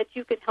so that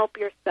you can help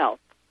yourself.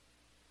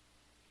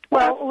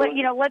 Well,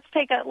 let's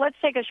take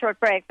a short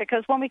break,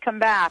 because when we come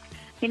back,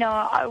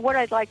 what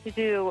I'd like to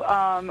do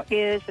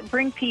is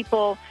bring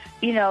people,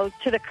 to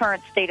the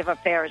current state of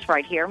affairs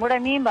right here. And what I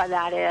mean by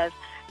that is,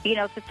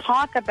 to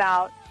talk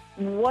about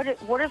what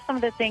are some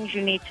of the things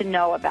you need to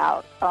know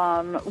about.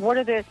 What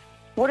are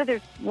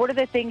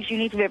the things you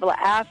need to be able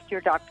to ask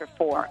your doctor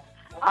for.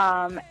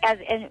 And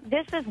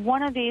this is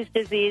one of these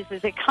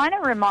diseases. It kind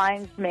of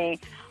reminds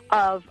me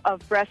of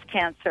breast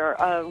cancer,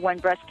 when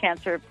breast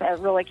cancer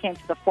really came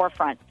to the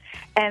forefront.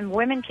 And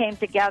women came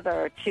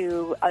together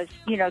to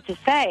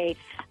say,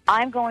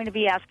 I'm going to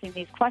be asking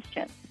these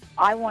questions.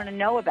 I want to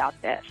know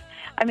about this.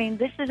 I mean,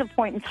 this is a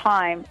point in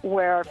time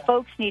where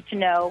folks need to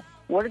know,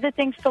 what are the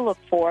things to look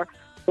for?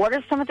 What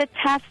are some of the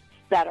tests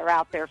that are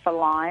out there for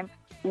Lyme?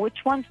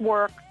 Which ones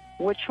work?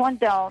 Which ones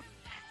don't?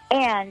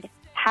 And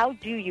how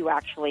do you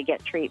actually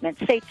get treatment?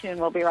 Stay tuned.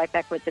 We'll be right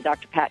back with the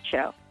Dr. Pat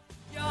Show.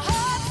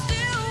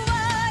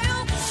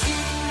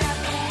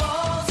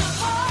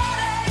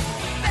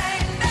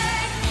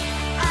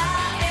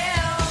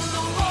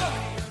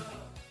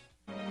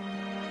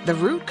 The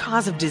root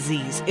cause of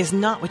disease is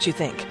not what you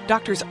think.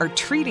 Doctors are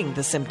treating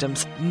the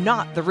symptoms,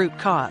 not the root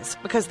cause,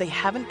 because they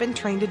haven't been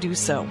trained to do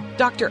so.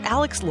 Dr.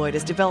 Alex Lloyd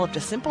has developed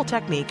a simple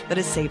technique that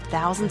has saved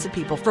thousands of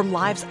people from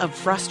lives of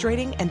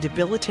frustrating and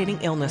debilitating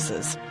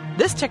illnesses.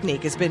 This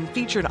technique has been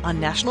featured on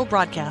national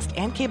broadcast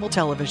and cable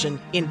television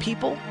in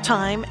People,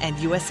 Time, and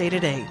USA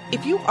Today.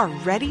 If you are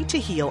ready to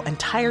heal and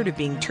tired of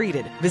being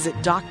treated, visit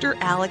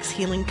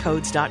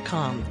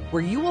dralexhealingcodes.com,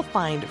 where you will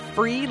find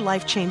free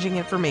life-changing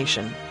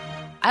information.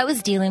 I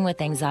was dealing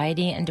with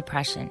anxiety and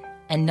depression,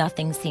 and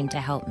nothing seemed to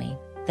help me.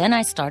 Then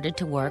I started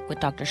to work with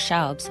Dr.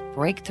 Schaub's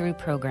Breakthrough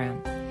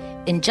Program.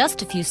 In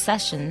just a few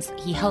sessions,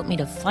 he helped me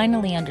to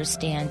finally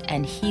understand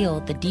and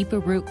heal the deeper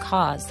root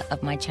cause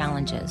of my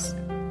challenges.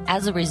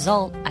 As a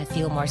result, I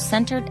feel more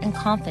centered and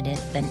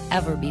confident than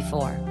ever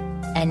before.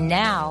 And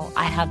now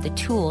I have the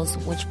tools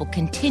which will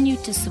continue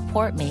to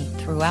support me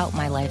throughout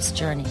my life's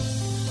journey.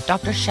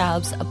 Dr.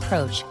 Schaub's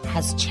approach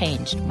has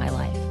changed my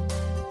life.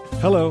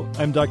 Hello,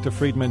 I'm Dr.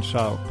 Friedman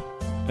Schaub,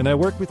 and I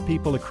work with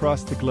people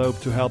across the globe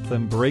to help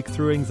them break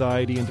through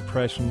anxiety and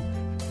depression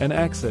and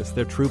access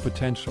their true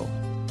potential.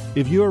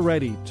 If you are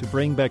ready to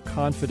bring back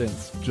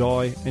confidence,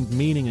 joy, and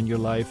meaning in your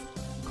life,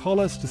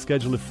 call us to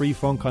schedule a free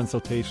phone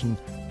consultation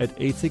at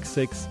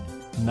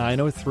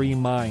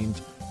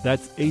 866-903-MIND.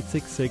 That's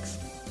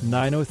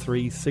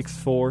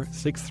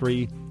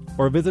 866-903-6463,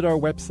 or visit our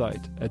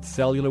website at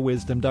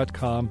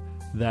cellularwisdom.com.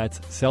 That's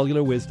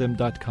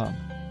cellularwisdom.com.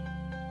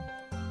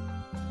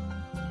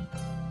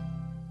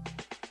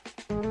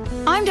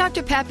 I'm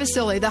Dr. Pat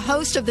Baccili, the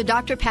host of the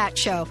Dr. Pat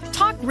Show,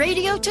 talk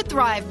radio to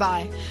thrive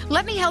by.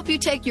 Let me help you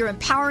take your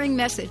empowering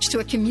message to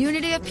a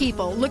community of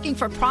people looking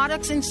for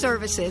products and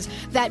services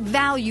that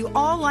value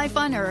all life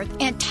on earth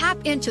and tap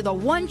into the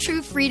one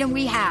true freedom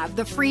we have,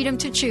 the freedom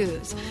to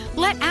choose.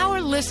 Let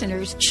our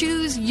listeners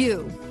choose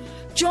you.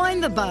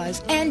 Join the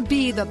buzz and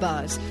be the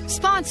buzz.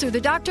 Sponsor the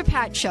Dr.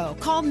 Pat Show.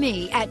 Call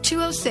me at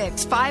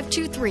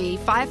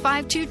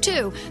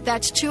 206-523-5522.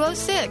 That's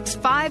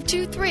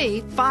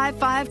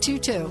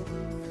 206-523-5522.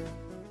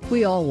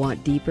 We all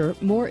want deeper,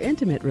 more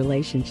intimate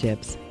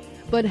relationships.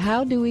 But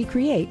how do we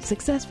create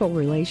successful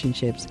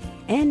relationships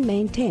and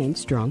maintain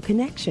strong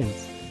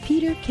connections?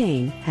 Peter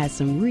Kane has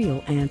some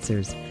real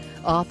answers.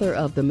 Author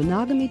of The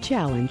Monogamy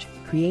Challenge,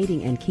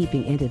 Creating and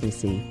Keeping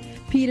Intimacy,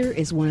 Peter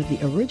is one of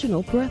the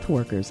original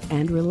breathworkers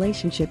and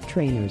relationship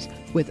trainers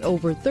with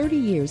over 30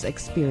 years'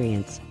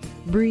 experience.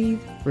 Breathe,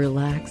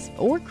 relax,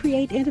 or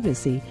create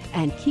intimacy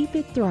and keep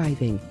it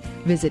thriving.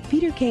 Visit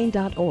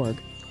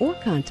peterkane.org or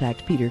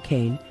contact Peter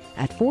Kane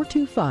at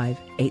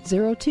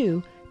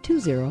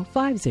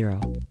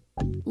 425-802-2050.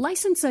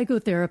 Licensed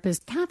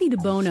psychotherapist Kathy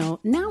DeBono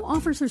now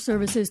offers her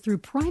services through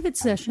private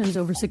sessions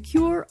over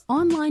secure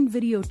online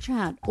video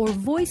chat or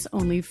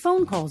voice-only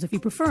phone calls if you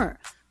prefer.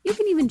 You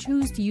can even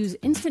choose to use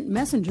instant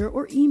messenger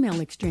or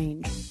email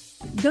exchange.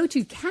 Go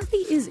to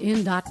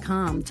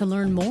kathyisin.com to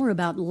learn more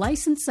about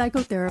licensed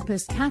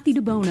psychotherapist Kathy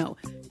DeBono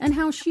and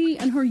how she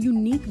and her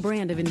unique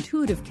brand of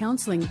intuitive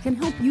counseling can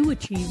help you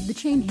achieve the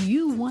change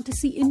you want to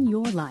see in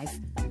your life.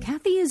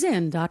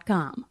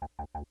 kathyisin.com.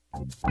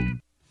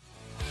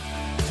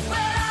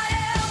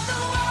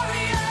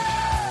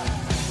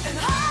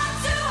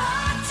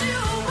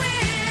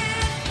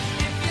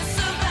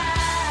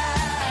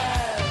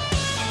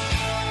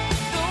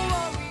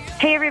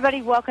 Hey,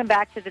 everybody. Welcome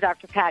back to the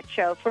Dr. Pat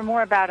Show. For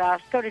more about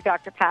us, go to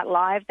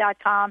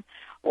drpatlive.com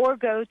or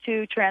go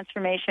to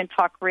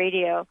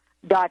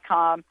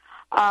transformationtalkradio.com.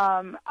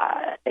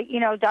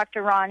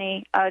 Dr.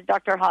 Roni,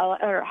 Dr.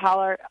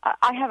 Haller,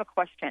 I have a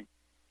question.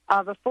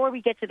 Before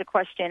we get to the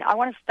question, I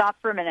want to stop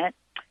for a minute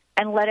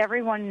and let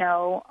everyone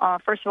know,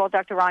 first of all,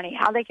 Dr. Roni,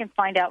 how they can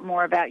find out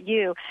more about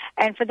you.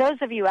 And for those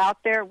of you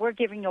out there, we're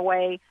giving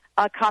away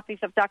copies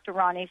of Dr.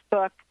 Roni's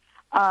book,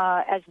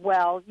 as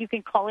well. You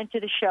can call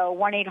into the show,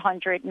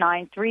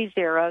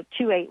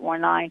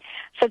 1-800-930-2819.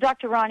 So,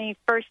 Dr. Roni,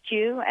 first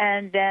you,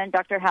 and then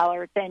Dr.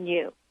 Haller, then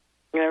you.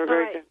 Yeah, all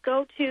right.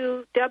 Go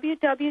to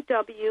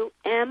www.MB,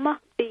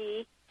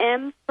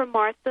 M for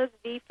Martha,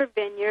 V for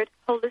Vineyard,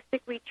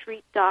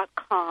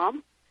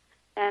 holisticretreat.com,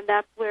 and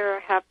that's where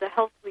I have the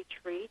health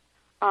retreat.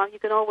 You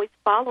can always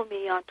follow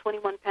me on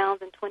 21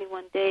 Pounds in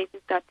 21 Days.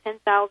 We've got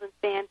 10,000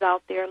 fans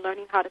out there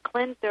learning how to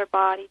cleanse their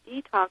body,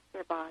 detox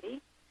their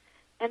body.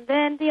 And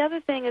then the other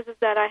thing is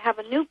that I have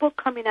a new book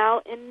coming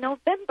out in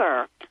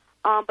November.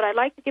 But I'd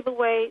like to give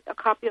away a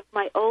copy of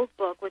my old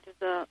book, which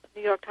is a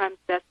New York Times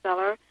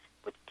bestseller,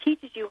 which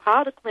teaches you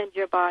how to cleanse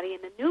your body.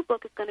 And the new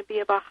book is going to be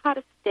about how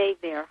to stay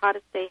there, how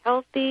to stay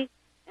healthy,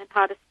 and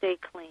how to stay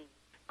clean.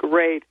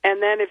 Great.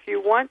 And then if you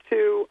want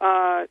to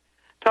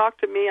talk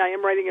to me, I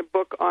am writing a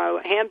book, a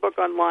handbook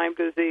on Lyme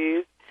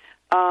disease.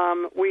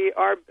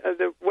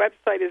 The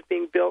website is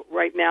being built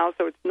right now,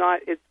 so it's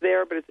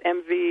there, but it's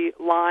MV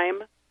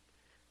Lyme.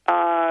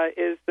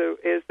 Is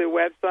the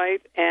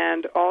website,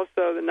 and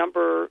also the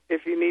number,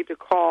 if you need to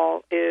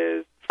call,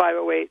 is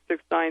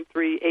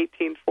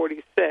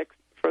 508-693-1846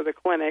 for the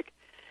clinic.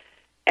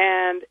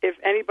 And if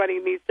anybody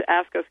needs to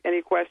ask us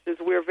any questions,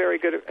 we're very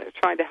good at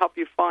trying to help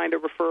you find a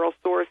referral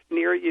source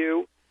near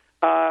you,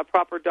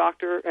 proper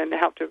doctor and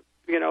help to,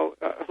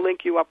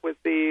 link you up with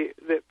the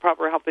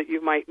proper help that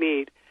you might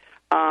need.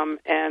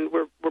 And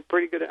we're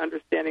pretty good at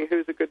understanding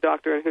who's a good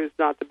doctor and who's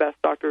not the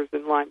best doctors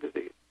in Lyme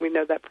disease. We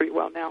know that pretty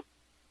well now.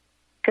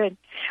 Good.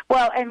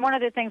 Well, and one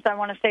of the things I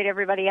want to say to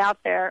everybody out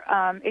there,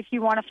 if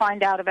you want to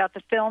find out about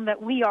the film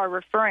that we are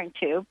referring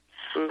to,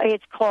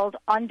 it's called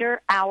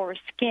Under Our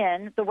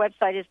Skin. The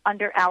website is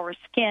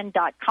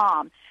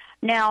underourskin.com.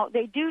 Now,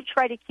 they do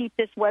try to keep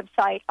this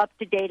website up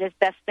to date as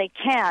best they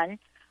can,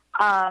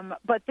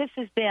 but this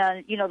has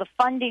been, the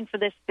funding for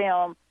this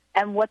film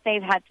and what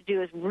they've had to do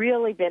has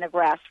really been a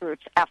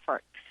grassroots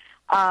effort.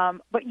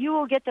 But you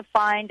will get to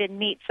find and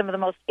meet some of the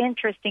most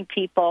interesting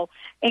people,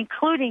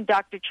 including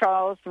Dr.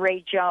 Charles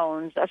Ray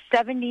Jones, a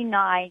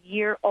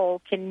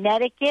 79-year-old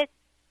Connecticut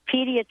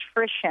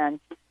pediatrician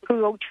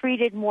who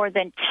treated more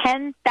than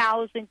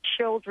 10,000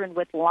 children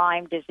with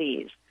Lyme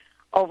disease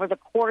over the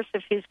course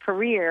of his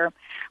career,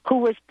 who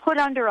was put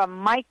under a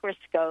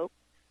microscope,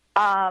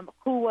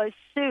 who was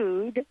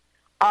sued,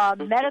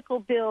 medical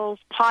bills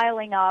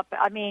piling up.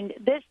 I mean,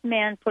 this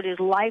man put his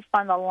life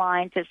on the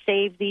line to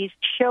save these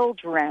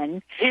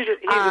children. He's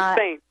a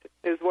saint,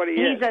 is what he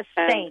is. He's a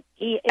saint.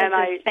 He is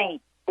a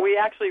saint. We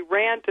actually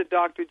ran to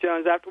Dr.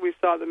 Jones after we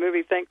saw the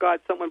movie. Thank God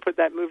someone put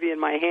that movie in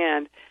my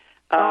hand.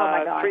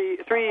 My God.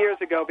 3 years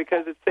ago,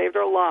 because it saved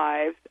our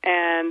lives.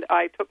 And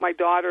I took my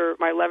daughter,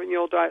 my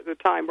 11-year-old daughter at the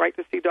time, right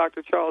to see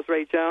Dr. Charles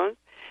Ray Jones,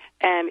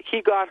 and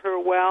he got her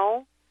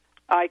well.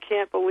 I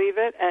can't believe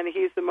it, and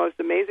he's one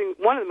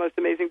of the most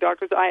amazing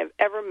doctors I have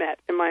ever met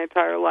in my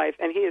entire life,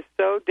 and he is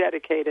so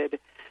dedicated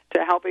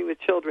to helping the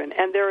children.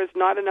 And there is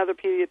not another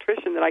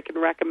pediatrician that I can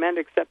recommend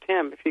except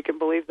him, if you can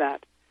believe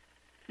that.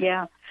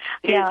 Yeah,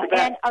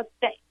 and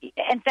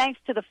thanks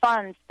to the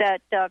funds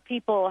that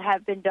people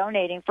have been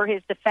donating for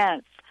his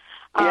defense,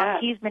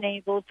 he's been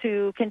able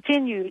to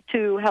continue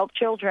to help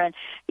children.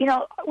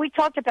 We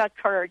talked about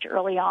courage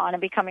early on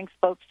and becoming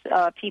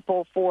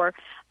spokespeople for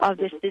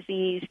this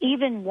disease,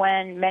 even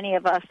when many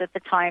of us at the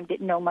time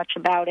didn't know much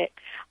about it.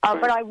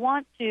 But I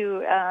want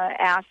to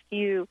ask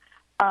you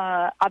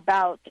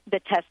about the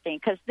testing,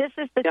 because this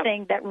is the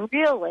thing that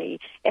really,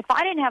 if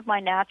I didn't have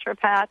my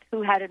naturopath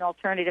who had an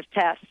alternative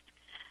test,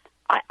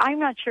 I'm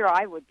not sure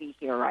I would be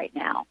here right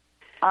now.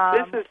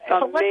 This is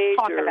so let's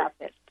talk about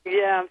this.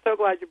 Yeah, I'm so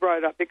glad you brought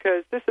it up,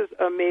 because this is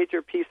a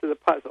major piece of the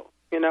puzzle,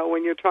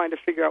 when you're trying to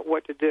figure out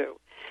what to do.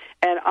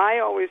 And I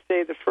always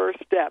say the first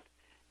step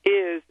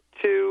is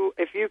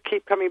if you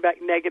keep coming back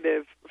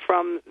negative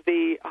from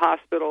the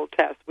hospital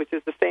test, which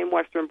is the same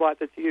Western blot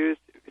that's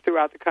used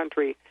throughout the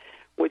country,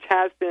 which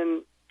has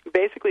been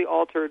basically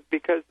altered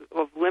because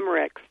of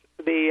limericks,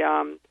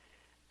 the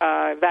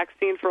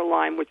vaccine for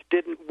Lyme, which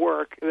didn't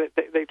work.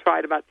 They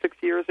tried about 6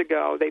 years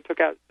ago. They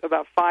took out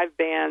about 5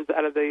 bands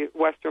out of the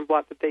Western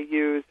blot that they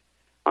use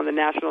on the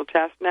national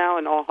test now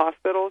in all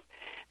hospitals,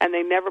 and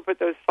they never put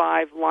those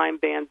 5 Lyme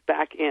bands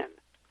back in.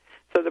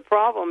 So the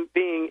problem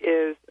being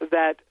is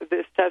that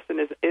this test in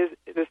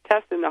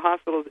the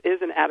hospitals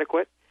is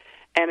inadequate,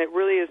 and it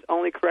really is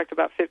only correct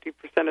about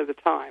 50% of the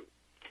time.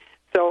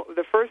 So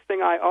the first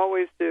thing I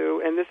always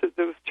do, and this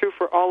was true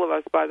for all of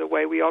us, by the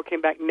way, we all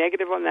came back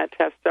negative on that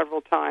test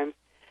several times,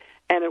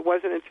 and it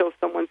wasn't until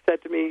someone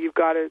said to me, you've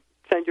got to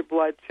send your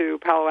blood to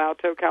Palo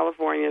Alto,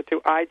 California,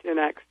 to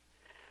IGeneX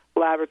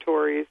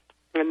Laboratories,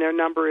 and their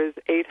number is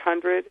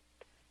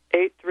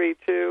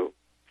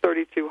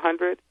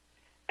 800-832-3200,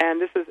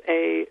 and this is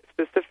a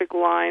specific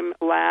Lyme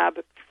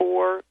lab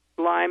for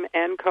Lyme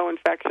and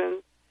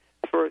co-infections.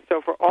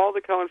 So for all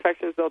the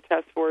co-infections, they'll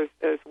test for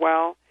as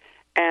well.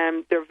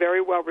 And they're very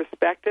well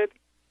respected.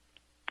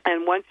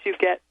 And once you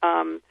get,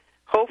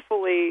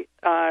 hopefully,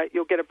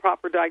 you'll get a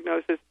proper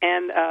diagnosis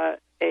and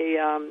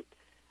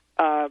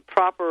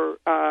proper,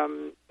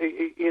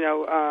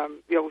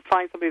 you'll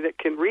find somebody that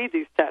can read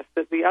these tests.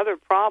 But the other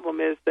problem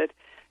is that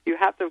you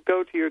have to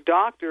go to your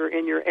doctor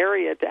in your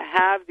area to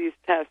have these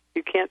tests.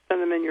 You can't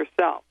send them in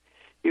yourself.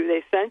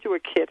 They send you a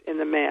kit in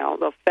the mail.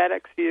 They'll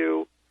FedEx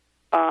you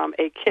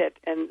a kit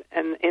and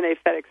in a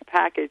FedEx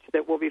package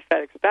that will be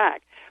FedExed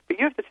back. But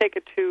you have to take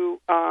it to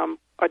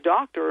a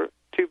doctor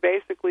to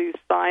basically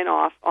sign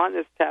off on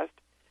this test.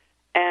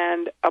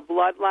 And a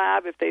blood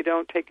lab, if they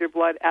don't take your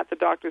blood at the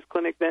doctor's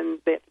clinic, then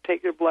they have to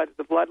take your blood at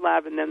the blood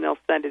lab, and then they'll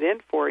send it in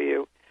for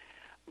you.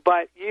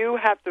 But you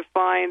have to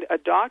find a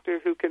doctor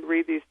who can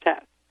read these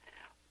tests.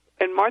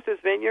 In Martha's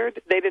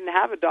Vineyard, they didn't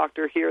have a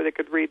doctor here that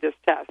could read this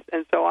test.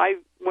 And so I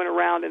went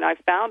around and I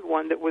found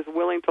one that was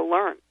willing to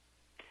learn.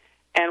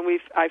 And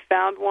I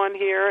found one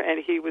here,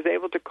 and he was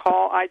able to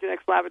call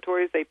IGeneX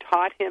Laboratories. They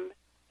taught him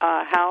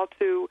how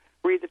to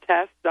read the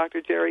test. Dr.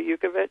 Jerry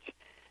Yukovich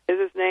is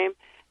his name.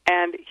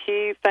 And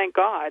he, thank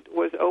God,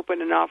 was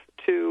open enough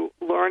to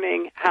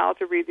learning how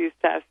to read these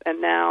tests. And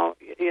now,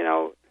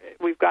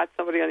 we've got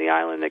somebody on the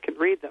island that can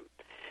read them.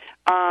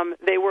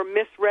 They were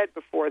misread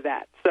before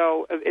that.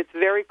 So it's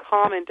very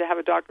common to have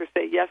a doctor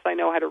say, yes, I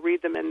know how to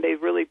read them, and they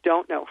really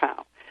don't know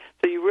how.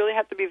 So you really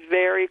have to be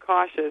very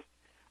cautious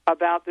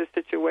about this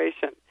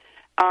situation.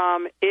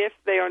 If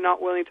they are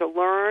not willing to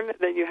learn,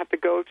 then you have to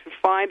go to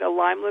find a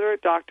Lyme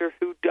literate doctor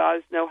who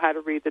does know how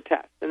to read the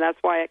test. And that's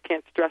why I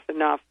can't stress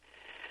enough.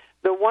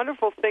 The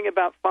wonderful thing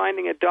about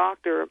finding a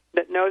doctor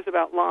that knows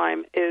about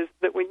Lyme is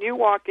that when you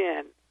walk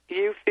in,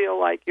 you feel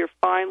like you're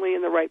finally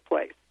in the right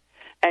place.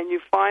 And you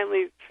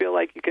finally feel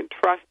like you can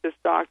trust this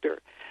doctor.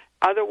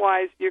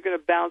 Otherwise, you're going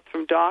to bounce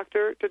from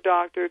doctor to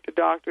doctor to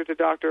doctor to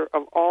doctor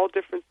of all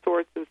different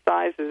sorts and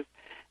sizes.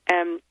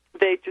 And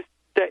they just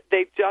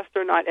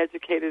are not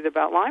educated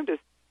about Lyme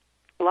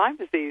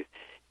disease.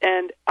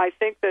 And I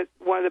think that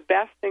one of the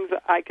best things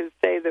that I can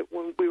say that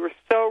when we were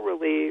so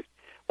relieved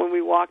when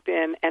we walked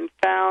in and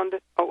found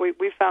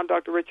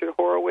Dr. Richard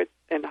Horowitz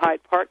in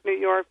Hyde Park, New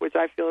York, which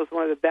I feel is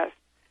one of the best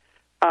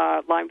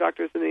Lyme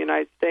doctors in the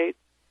United States.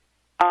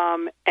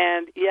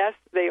 And yes,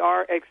 they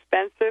are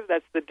expensive.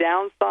 That's the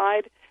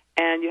downside.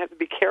 And you have to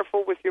be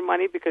careful with your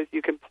money because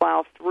you can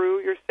plow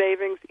through your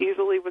savings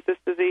easily with this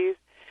disease.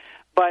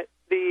 But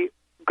the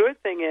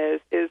good thing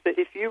is that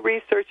if you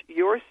research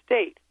your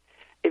state,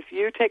 if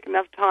you take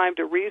enough time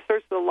to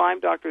research the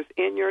Lyme doctors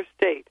in your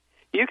state,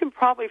 you can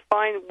probably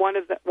find one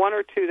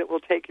or two that will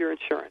take your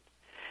insurance.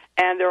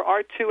 And there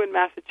are two in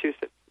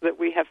Massachusetts that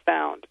we have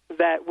found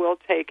that will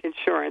take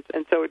insurance,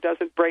 and so it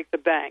doesn't break the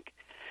bank.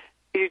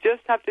 You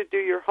just have to do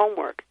your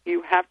homework.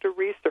 You have to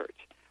research.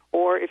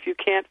 Or if you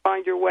can't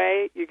find your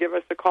way, you give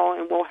us a call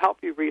and we'll help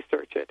you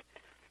research it.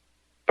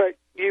 But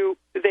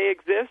they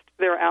exist.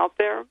 They're out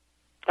there.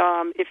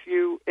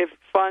 If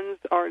funds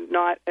are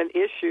not an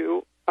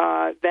issue,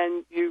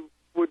 then you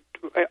would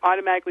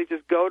automatically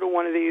just go to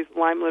one of these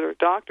Lyme literate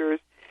doctors.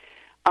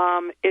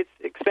 It's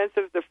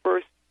expensive the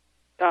first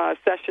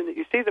session that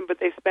you see them, but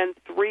they spend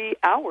 3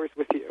 hours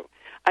with you.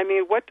 I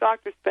mean, what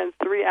doctor spends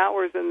 3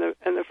 hours in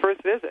the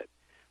first visit?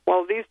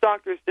 Well, these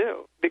doctors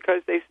do,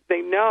 because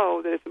they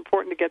know that it's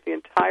important to get the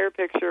entire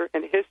picture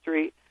and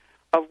history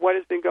of what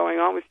has been going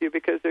on with you,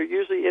 because there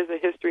usually is a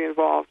history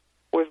involved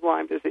with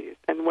Lyme disease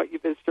and what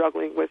you've been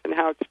struggling with and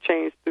how it's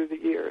changed through the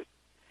years.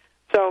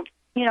 So,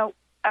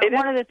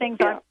 one of the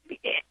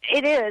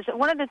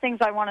things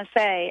I want to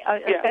say,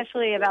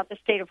 especially about the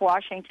state of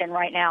Washington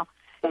right now,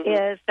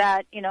 is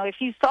that, if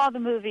you saw the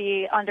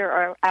movie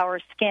Under Our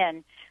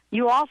Skin,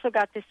 you also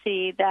got to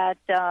see that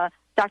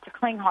Dr.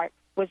 Klinghardt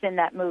was in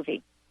that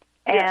movie.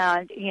 Yeah.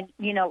 And,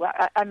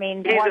 I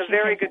mean... He's Washington a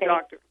very good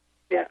doctor.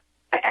 Yeah.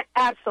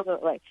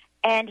 Absolutely.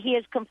 And he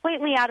is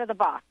completely out of the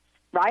box,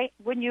 right?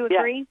 Wouldn't you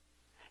agree?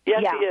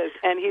 Yes, he is.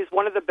 And he's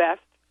one of the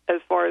best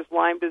as far as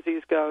Lyme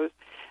disease goes.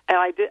 And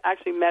I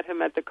actually met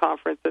him at the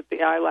conference, at the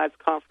ILADS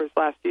conference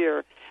last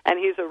year, and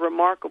he's a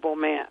remarkable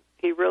man.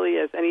 He really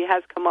is, and he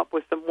has come up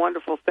with some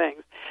wonderful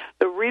things.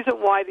 The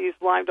reason why these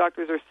Lyme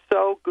doctors are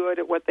so good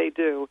at what they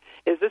do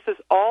is this is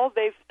all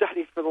they've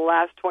studied for the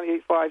last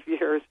 25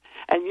 years,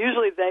 and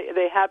usually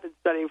they have been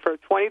studying for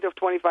 20 to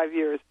 25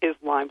 years, is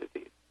Lyme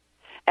disease.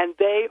 And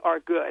they are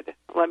good,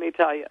 let me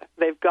tell you.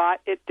 They've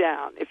got it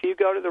down. If you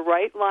go to the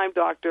right Lyme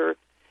doctor,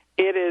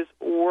 it is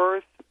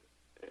worth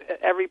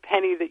every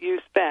penny that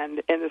you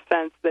spend, in the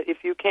sense that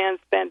if you can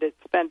spend it,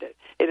 spend it.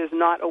 It is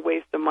not a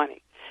waste of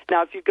money.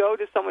 Now, if you go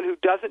to someone who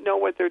doesn't know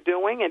what they're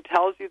doing and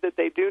tells you that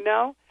they do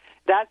know,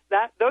 those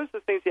are the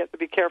things you have to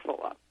be careful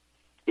of.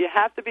 You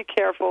have to be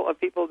careful of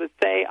people that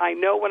say, I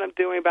know what I'm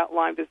doing about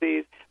Lyme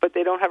disease, but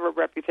they don't have a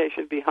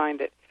reputation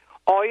behind it.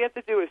 All you have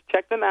to do is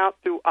check them out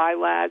through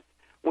ILADS,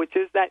 which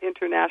is that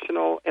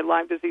International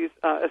Lyme Disease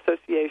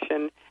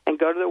Association, and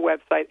go to their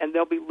website, and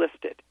they'll be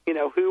listed.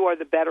 Who are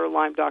the better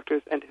Lyme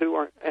doctors and who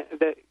are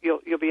that you'll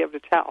be able to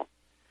tell.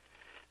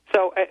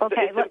 So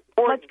okay,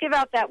 let's give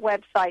out that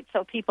website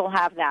so people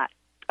have that.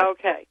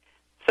 Okay.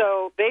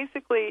 So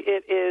basically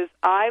it is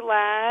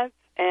ILADS,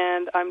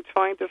 and I'm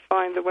trying to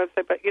find the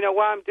website. But,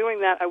 while I'm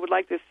doing that, I would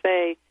like to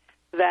say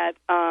that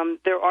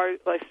there are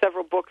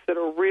several books that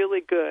are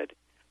really good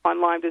on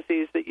Lyme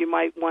disease that you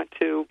might want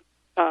to,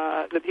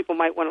 that people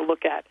might want to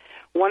look at.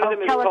 One of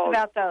them is tell called,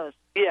 us about those.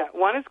 Yeah,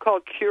 one is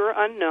called Cure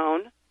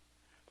Unknown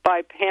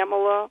by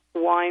Pamela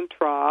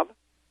Weintraub.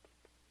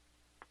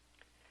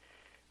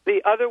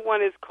 The other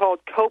one is called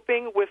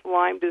Coping with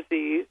Lyme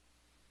Disease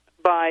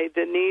by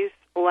Denise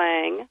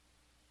Lang,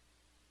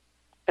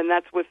 and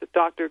that's with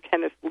Dr.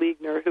 Kenneth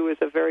Liegner, who is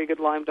a very good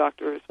Lyme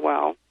doctor as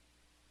well.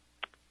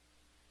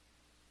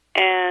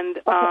 And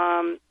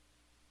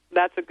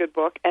that's a good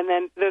book. And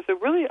then there's a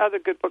really other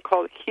good book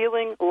called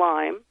Healing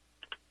Lyme,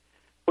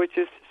 which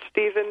is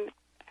Stephen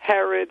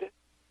Herod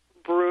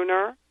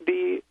Bruner,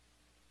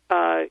 Buhner,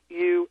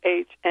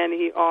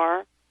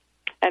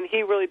 and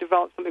he really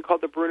developed something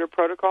called the Bruner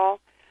Protocol,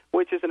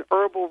 which is an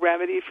herbal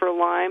remedy for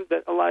Lyme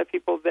that a lot of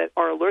people that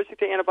are allergic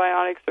to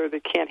antibiotics or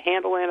that can't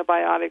handle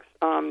antibiotics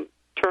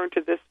turn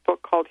to this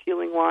book called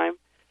Healing Lyme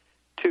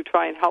to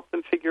try and help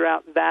them figure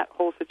out that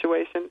whole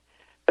situation.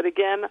 But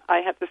again, I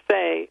have to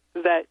say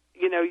that,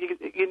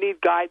 you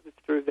need guidance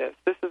through this.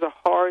 This is a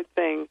hard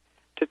thing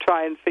to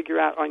try and figure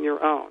out on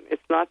your own.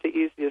 It's not the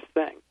easiest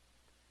thing.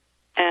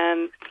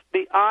 And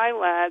the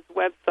ILADS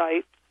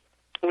website,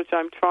 which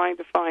I'm trying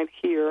to find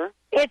here.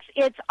 It's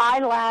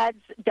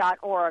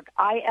ilads.org,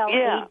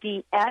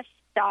 ILADS.org.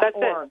 That's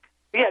it.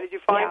 Yeah, did you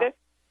find it?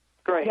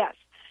 Great. Yes.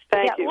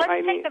 Thank you.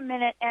 Let's take a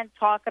minute and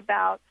talk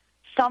about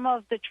some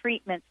of the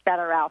treatments that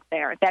are out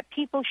there that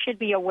people should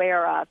be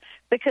aware of.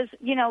 Because,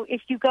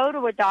 if you go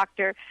to a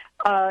doctor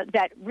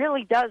that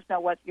really does know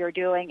what you're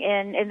doing,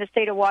 in the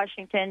state of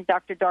Washington,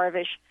 Dr.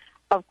 Darvish,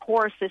 of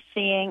course, is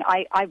seeing,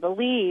 I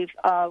believe,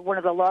 one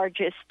of the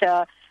largest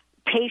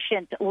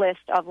patient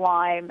list of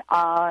Lyme,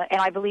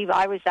 and I believe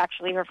I was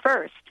actually her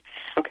first.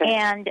 Okay.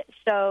 And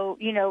so,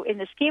 in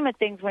the scheme of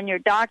things, when your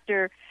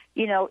doctor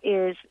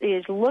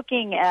is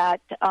looking at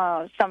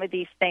some of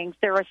these things,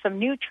 there are some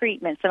new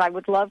treatments, and I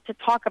would love to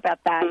talk about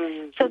that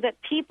so that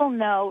people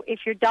know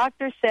if your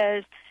doctor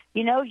says,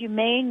 you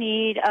may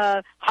need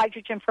a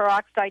hydrogen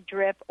peroxide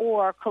drip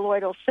or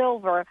colloidal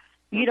silver,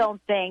 you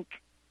don't think,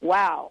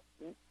 wow,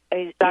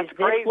 is this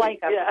crazy. like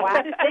a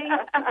quack thing?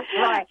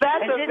 Right.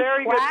 That's a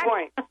very good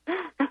point.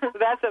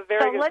 That's a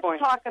very good point. So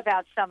let's talk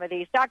about some of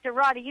these. Dr.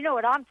 Roddy, you know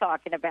what I'm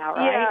talking about,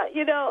 right?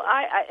 Yeah,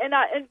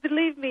 and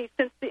believe me,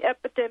 since the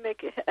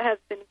epidemic has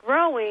been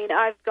growing,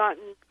 I've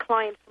gotten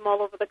clients from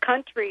all over the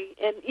country,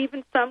 and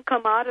even some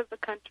come out of the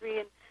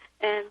country,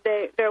 and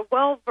they're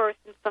well versed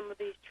in some of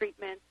these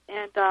treatments.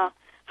 And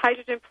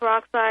hydrogen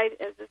peroxide,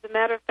 as a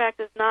matter of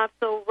fact, is not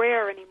so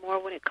rare anymore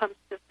when it comes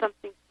to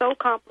something so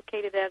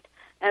complicated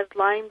as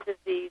Lyme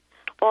disease.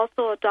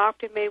 Also, a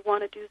doctor may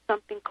want to do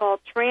something called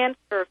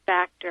transfer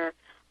factor.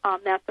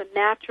 That's a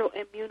natural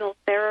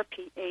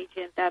immunotherapy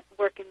agent that's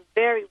working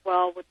very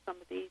well with some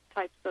of these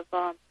types of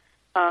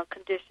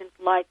conditions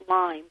like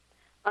Lyme.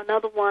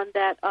 Another one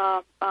that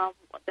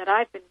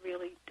I've been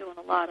really doing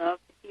a lot of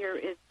here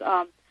is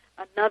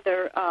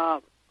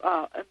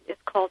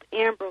it's called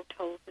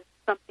ambrotose. It's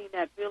something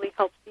that really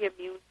helps the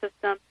immune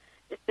system.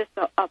 It's just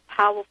a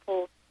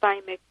powerful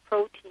thymic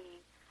protein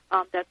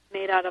that's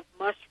made out of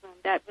mushroom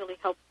that really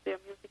helps the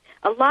immune system.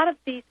 A lot of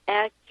these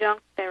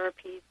adjunct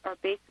therapies are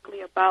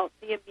basically about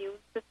the immune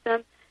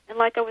system. And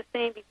like I was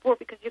saying before,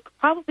 because you're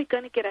probably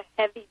going to get a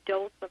heavy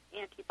dose of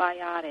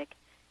antibiotic.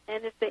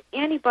 And it's the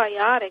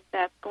antibiotic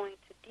that's going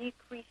to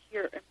decrease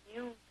your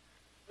immune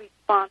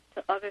response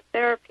to other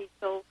therapies.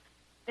 So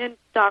then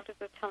doctors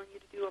are telling you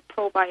to do a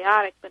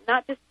probiotic, but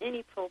not just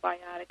any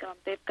probiotic.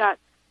 They've got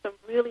some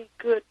really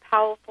good,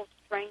 powerful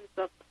strains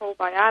of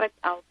probiotics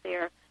out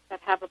there that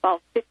have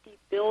about 50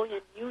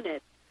 billion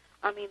units.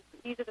 I mean,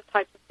 these are the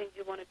types of things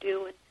you want to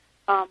do, and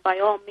by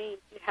all means,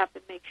 you have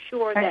to make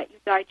sure that you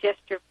digest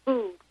your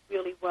food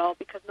really well,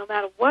 because no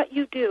matter what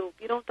you do,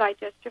 if you don't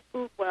digest your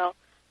food well,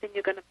 then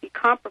you're going to be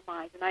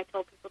compromised. And I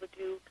tell people to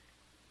do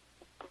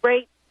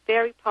great,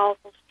 very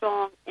powerful,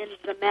 strong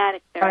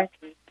enzymatic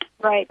therapy.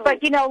 Right. So,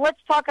 but, let's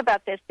talk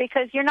about this,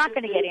 because you're not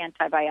going to get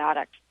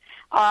antibiotics.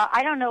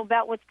 I don't know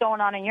about what's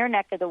going on in your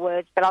neck of the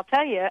woods, but I'll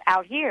tell you,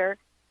 out here,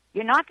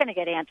 you're not going to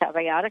get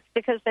antibiotics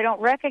because they don't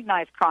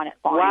recognize chronic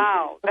Lyme.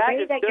 Wow.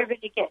 You're going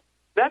to get.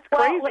 That's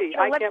crazy.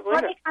 I can't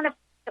believe it.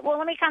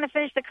 Let me kind of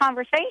finish the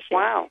conversation.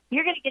 Wow.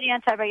 You're going to get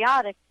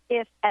antibiotics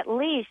if at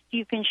least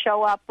you can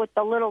show up with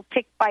the little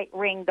tick bite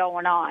ring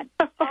going on.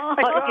 Oh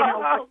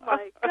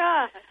my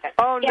God.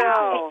 Oh,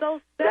 no.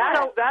 So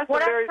sad. That's a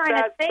very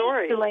sad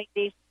story.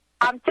 Ladies,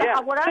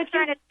 what I'm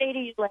trying to say to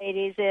you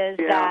ladies is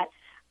that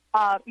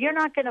you're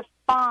not going to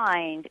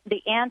find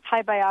the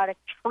antibiotic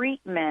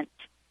treatment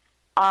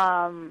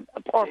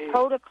or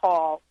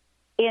protocol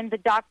in the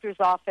doctor's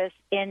office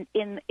I'm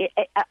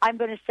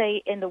going to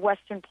say in the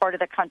western part of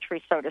the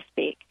country, so to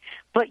speak.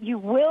 But you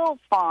will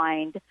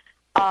find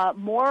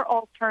more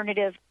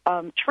alternative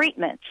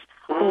treatments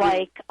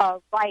like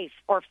Rife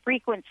or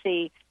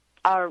frequency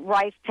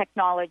Rife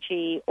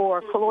technology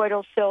or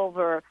colloidal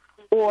silver,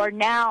 or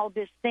now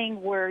this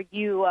thing where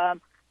you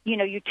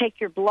take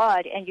your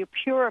blood and you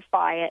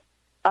purify it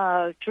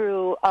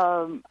through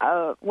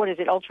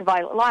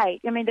ultraviolet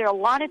light. I mean, there are a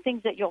lot of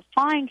things that you'll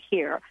find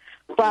here,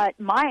 but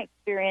my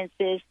experience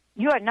is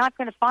you are not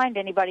going to find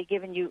anybody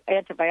giving you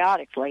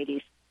antibiotics,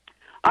 ladies.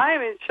 I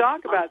am in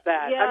shock about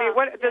that. Yeah, I mean,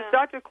 does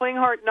Dr.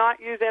 Klinghardt not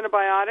use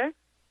antibiotics?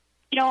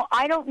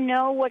 I don't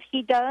know what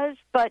he does,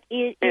 but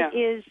it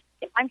is.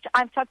 I'm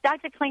talking.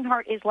 Dr.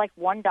 Klinghardt is like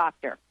one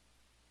doctor.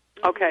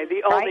 Okay,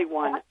 the only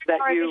one that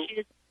you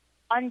is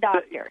one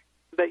doctor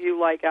that you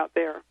like out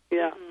there.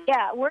 Yeah. Mm-hmm.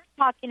 Yeah, we're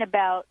talking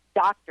about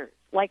doctors.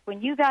 Like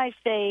when you guys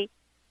say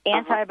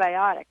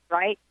antibiotics,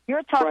 right?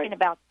 You're talking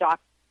about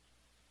doctors.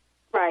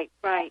 Right.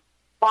 A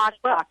lot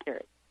of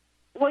doctors.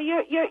 Well,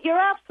 you're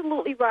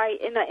absolutely right,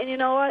 and you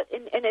know what?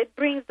 And it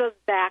brings us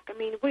back. I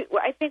mean,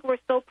 I think we're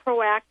so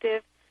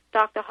proactive,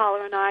 Dr.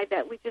 Haller and I,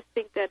 that we just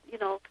think that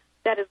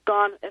that has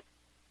gone as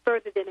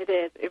further than it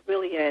is. It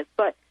really is.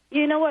 But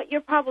you know what?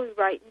 You're probably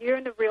right. You're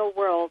in the real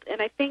world,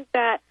 and I think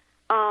that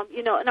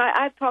and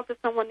I talked to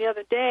someone the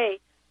other day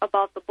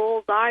about the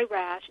bullseye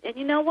rash, and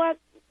you know what?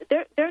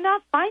 They're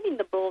not finding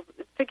the bulls.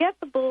 Forget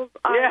the bullseye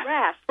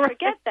rash.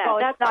 Forget that. Oh,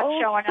 That's not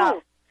showing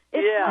up.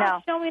 It's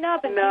not showing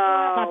up, and people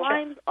have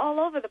Lyme all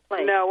over the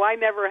place. No, I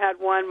never had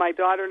one. My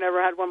daughter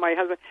never had one. My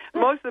husband.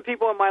 Most of the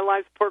people in my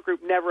Lyme support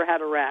group never had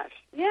a rash.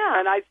 Yeah.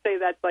 And I'd say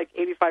that's like 85%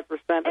 of the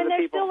people. And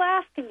they're still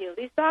asking you.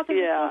 These doctors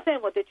are still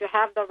saying, well, did you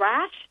have the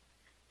rash?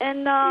 And,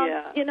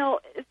 you know,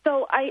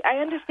 so I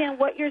understand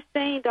what you're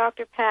saying,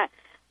 Dr. Pat,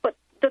 but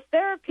the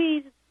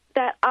therapies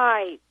that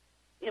I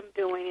am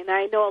doing, and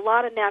I know a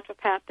lot of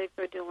naturopathics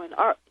are doing,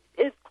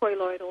 is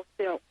colloidal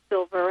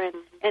silver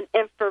and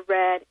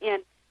infrared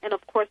and,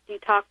 of course,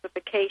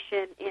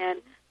 detoxification and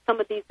some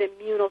of these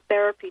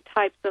immunotherapy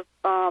types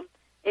of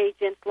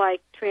agents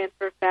like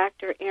transfer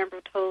factor,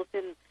 ambrotose,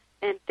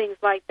 and things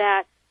like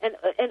that. And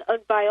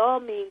by all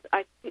means,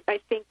 I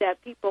think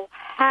that people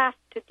have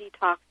to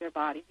detox their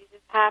bodies. You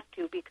just have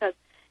to, because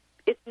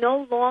it's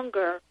no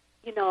longer,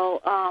 you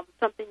know,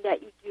 something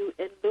that you do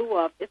in lieu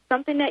of. It's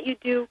something that you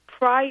do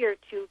prior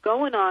to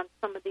going on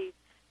some of these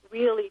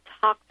really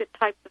toxic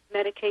types of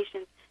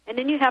medications, and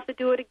then you have to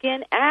do it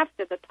again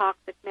after the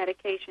toxic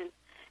medications.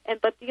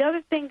 But the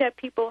other thing that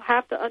people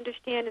have to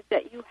understand is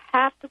that you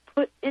have to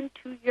put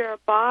into your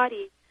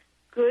body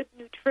good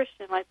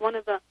nutrition. Like one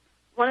of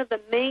the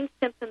main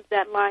symptoms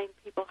that Lyme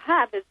people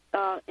have is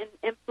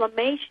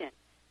inflammation,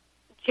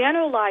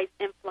 generalized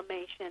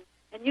inflammation,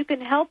 and you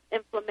can help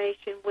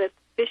inflammation with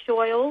fish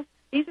oils.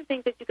 These are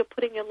things that you can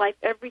put in your life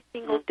every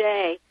single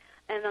day,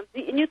 and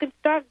you can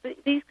start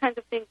these kinds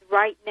of things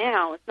right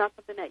now. It's not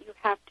something that you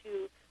have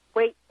to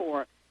wait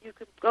for. You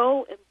can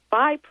go and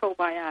buy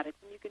probiotics,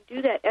 and you can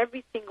do that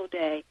every single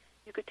day.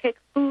 You could take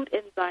food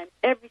enzymes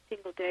every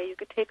single day. You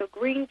could take a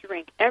green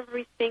drink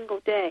every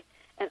single day.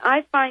 And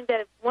I find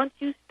that once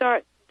you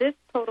start this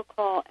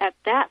protocol at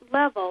that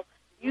level,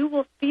 you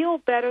will feel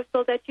better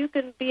so that you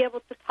can be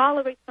able to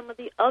tolerate some of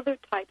the other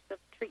types of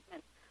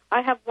treatments.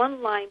 I have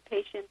one Lyme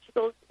patient. She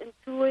goes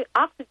into an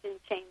oxygen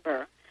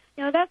chamber.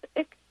 You know, that's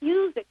a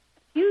huge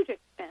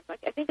expense.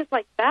 I think it's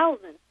like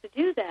thousands to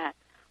do that.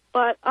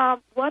 But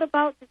what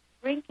about just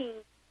drinking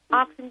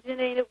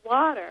oxygenated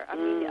water? I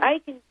mean,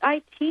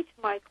 I teach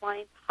my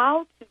clients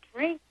how to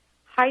drink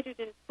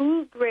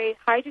food grade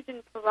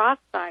hydrogen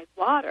peroxide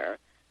water.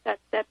 That's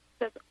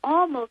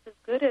almost as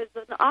good as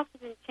an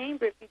oxygen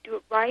chamber if you do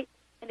it right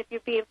and if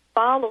you're being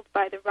followed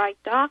by the right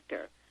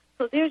doctor.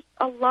 So there's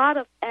a lot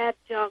of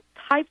adjunct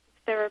types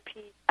of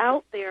therapies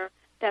out there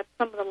that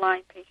some of the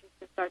Lyme patients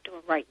can start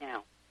doing right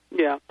now.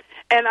 Yeah,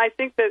 and I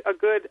think that a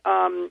good,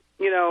 I'm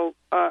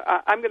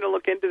going to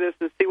look into this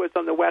and see what's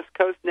on the West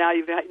Coast now.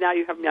 You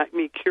have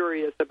me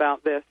curious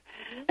about this,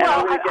 and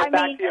I'm going to get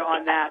back to you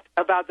on that.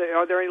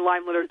 Are there any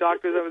Lyme-litter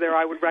doctors over there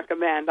I would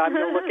recommend? I'm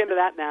going to look into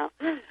that now.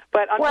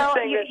 But I'm just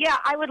saying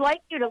I would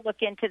like you to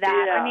look into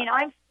that. Yeah, I mean,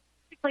 I'm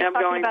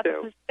specifically talking about the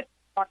Pacific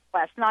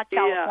Northwest, not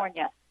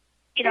California.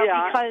 You know,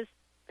 because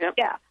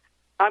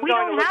I'm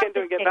going to look into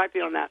it and get back to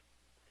you on that.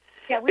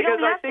 Yeah, we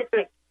don't have to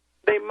take.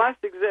 They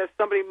must exist.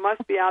 Somebody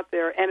must be out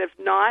there. And if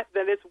not,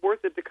 then it's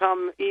worth it to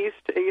come east,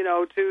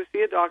 to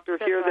see a doctor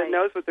here that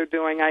knows what they're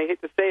doing. I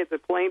hate to say it's a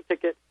plane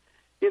ticket.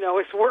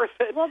 It's worth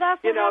it. Well,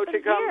 that's what happens to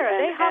come here.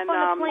 They hop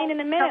on the plane in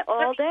a minute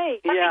all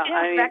day. Let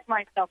me correct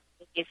myself.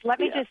 Let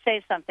me just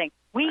say something.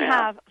 We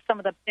have some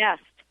of the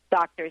best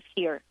doctors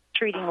here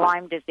treating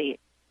Lyme disease.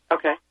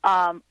 Okay.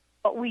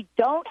 But we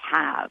don't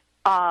have,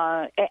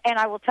 and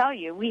I will tell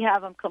you, we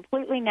have them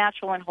completely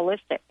natural and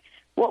holistic.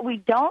 What we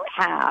don't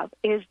have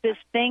is this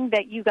thing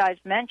that you guys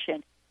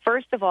mentioned.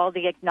 First of all,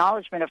 the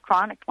acknowledgement of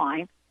chronic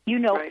Lyme.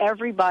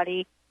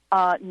 Everybody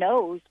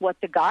knows what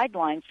the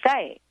guidelines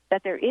say,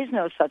 that there is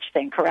no such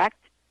thing, correct?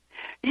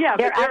 Yeah,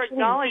 they're but they're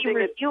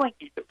acknowledging it.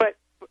 But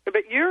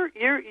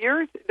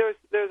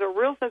there's a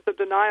real sense of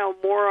denial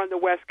more on the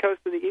West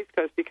Coast than the East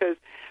Coast, because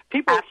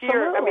people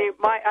here,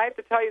 I have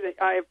to tell you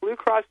that I have Blue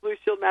Cross Blue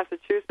Shield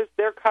Massachusetts.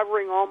 They're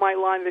covering all my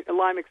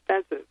Lyme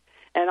expenses,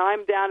 and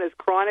I'm down as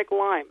chronic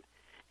Lyme.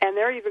 And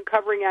they're even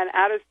covering an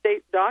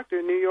out-of-state doctor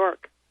in New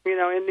York, in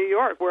New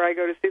York, where I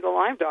go to see the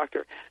Lyme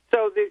doctor.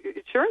 So the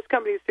insurance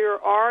companies here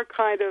are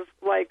kind of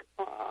like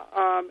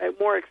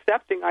more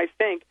accepting, I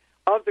think,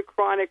 of the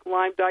chronic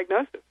Lyme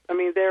diagnosis. I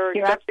mean, they're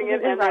accepting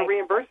it and they're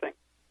reimbursing.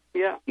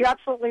 Yeah. You're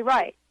absolutely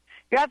right.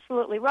 You're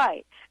absolutely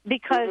right.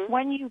 Because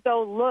when you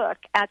go look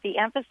at the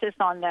emphasis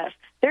on this,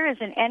 there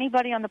isn't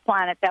anybody on the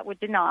planet that would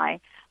deny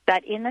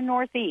that in the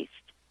Northeast,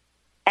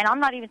 and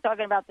I'm not even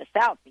talking about the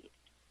Southeast,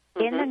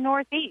 in the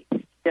Northeast,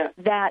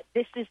 that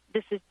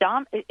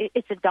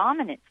it's a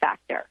dominant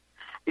factor.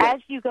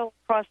 As you go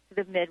across to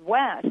the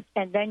Midwest,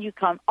 and then you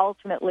come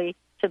ultimately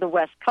to the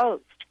West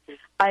Coast,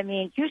 I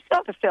mean, you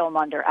saw the film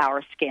Under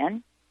Our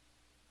Skin.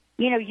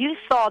 You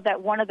saw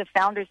that one of the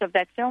founders of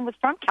that film was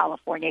from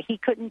California. He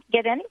couldn't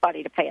get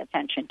anybody to pay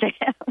attention to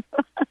him.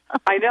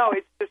 I know.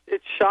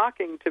 It's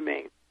shocking to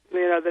me,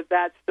 that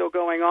that's still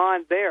going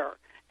on there.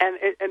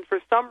 And for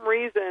some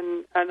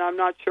reason, and I'm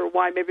not sure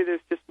why, maybe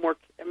there's just more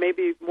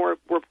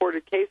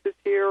reported cases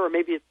here, or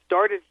maybe it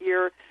started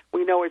here.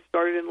 We know it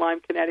started in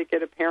Lyme,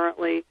 Connecticut,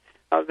 apparently,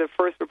 of the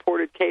first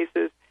reported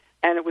cases,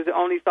 and it was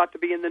only thought to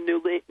be in the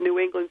New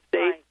England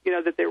states,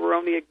 that they were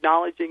only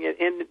acknowledging it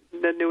in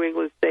the New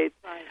England states.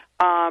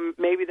 Right.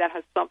 Maybe that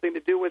has something to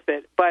do with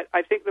it. But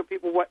I think that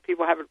what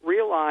people haven't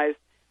realized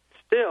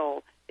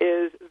still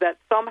is that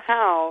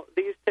somehow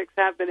these ticks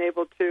have been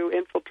able to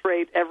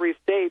infiltrate every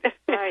state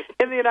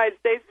in the United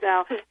States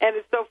now. And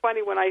it's so funny.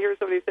 funny when I hear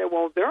somebody say,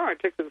 well, there aren't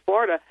ticks in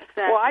Florida.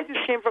 Exactly. Well, I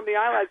just came from the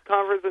ILADS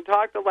conference and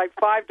talked to like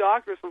 5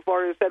 doctors from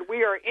Florida who said,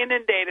 we are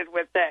inundated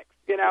with ticks.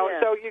 You know,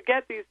 so you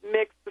get these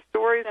mixed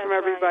stories from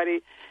everybody.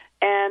 Right.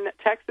 And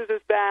Texas is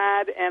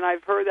bad, and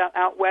I've heard that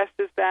out west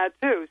is bad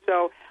too.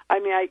 So, I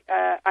mean, I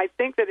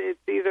think that it's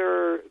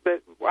either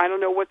that I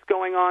don't know what's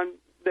going on,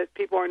 that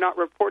people are not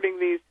reporting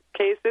these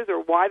cases,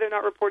 or why they're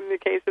not reporting the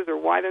cases, or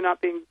why they're not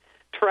being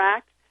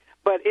tracked.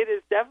 But it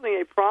is definitely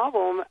a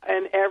problem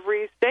in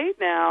every state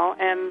now,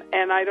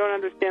 and I don't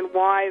understand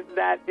why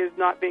that is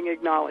not being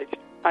acknowledged.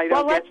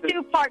 Well, let's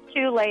do part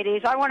 2,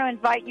 ladies. I want to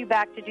invite you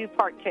back to do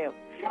part 2,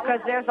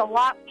 because there's a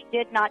lot we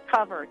did not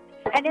cover.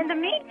 And in the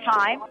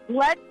meantime,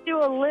 let's do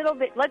a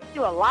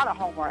lot of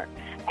homework.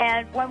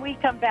 And when we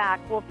come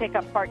back, we'll pick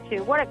up part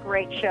 2. What a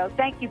great show.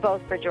 Thank you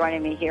both for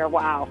joining me here.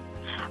 Wow.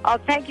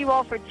 Thank you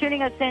all for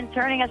tuning us in,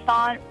 turning us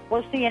on.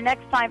 We'll see you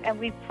next time, and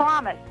we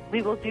promise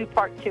we will do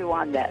part 2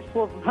 on this.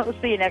 We'll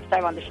see you next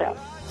time on the show.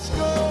 Let's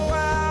go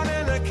out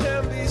and I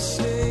can be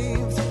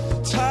saved.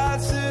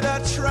 Tides that I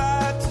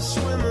tried to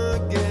swim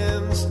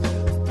against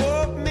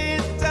brought me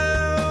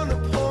down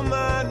upon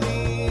my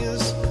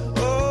knees.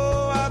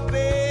 Oh, I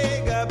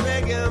beg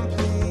and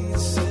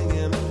please,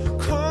 singing,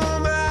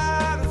 come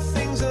out of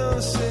things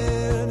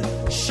unsaid.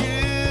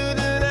 Shoot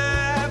an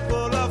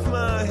apple off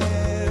my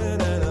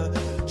head and a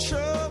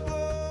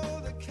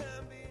trouble that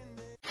can be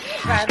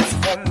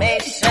made.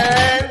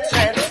 Transformation,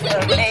 talk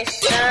radio.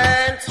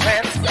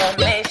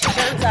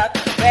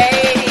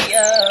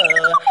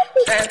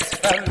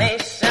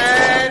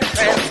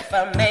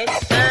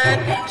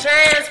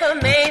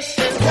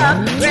 Transformation, talk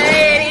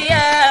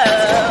radio.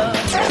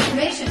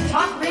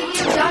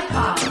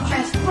 TransformationTalkRadio.com.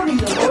 Transforming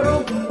the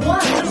world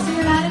one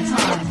listener at a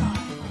time.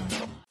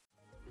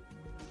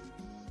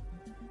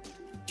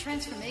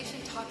 Transformation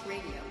Talk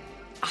Radio,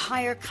 a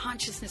higher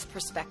consciousness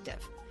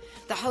perspective.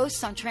 The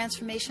hosts on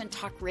Transformation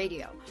Talk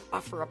Radio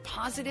offer a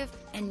positive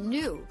and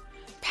new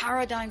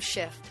paradigm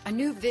shift, a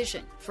new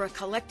vision for a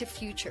collective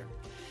future.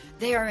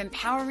 They are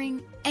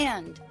empowering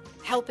and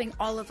helping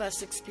all of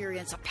us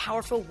experience a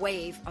powerful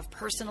wave of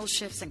personal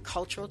shifts and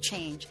cultural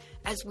change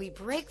as we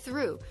break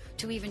through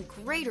to even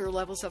greater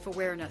levels of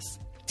awareness.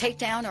 Take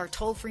down our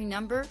toll-free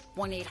number,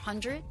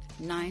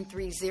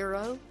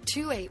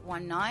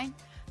 1-800-930-2819.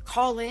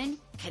 Call in,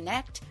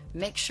 connect,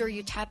 make sure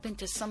you tap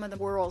into some of the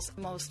world's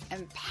most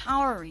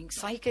empowering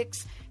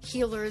psychics,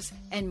 healers,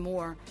 and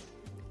more.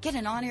 Get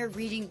an on-air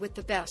reading with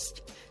the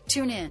best.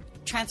 Tune in,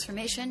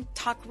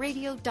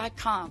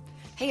 TransformationTalkRadio.com.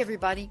 Hey,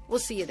 everybody, we'll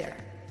see you there.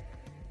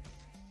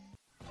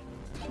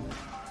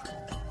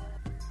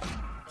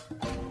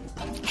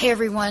 Hey,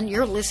 everyone,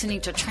 you're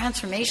listening to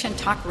Transformation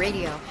Talk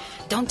Radio.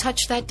 Don't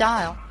touch that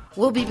dial.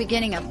 We'll be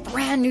beginning a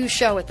brand new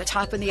show at the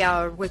top of the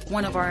hour with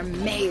one of our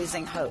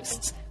amazing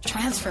hosts.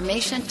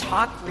 Transformation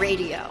Talk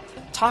Radio.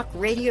 Talk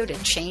radio to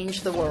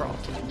change the world.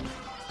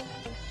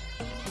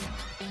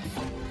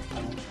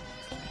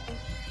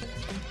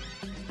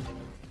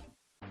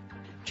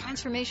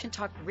 Transformation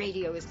Talk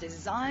Radio is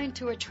designed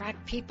to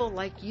attract people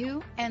like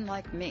you and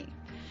like me.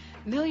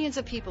 Millions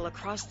of people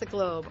across the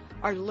globe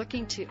are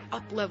looking to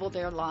up-level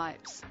their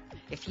lives.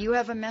 If you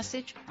have a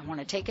message and want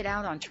to take it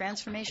out on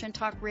Transformation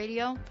Talk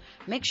Radio,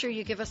 make sure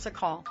you give us a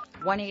call,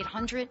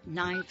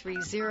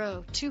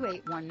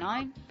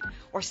 1-800-930-2819,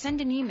 or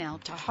send an email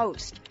to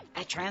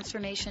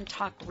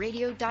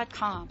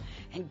host@transformationtalkradio.com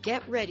and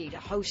get ready to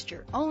host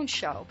your own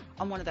show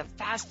on one of the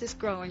fastest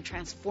growing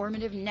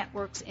transformative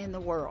networks in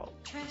the world.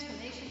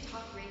 Transformation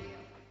Talk Radio.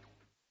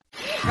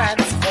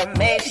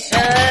 Transformation.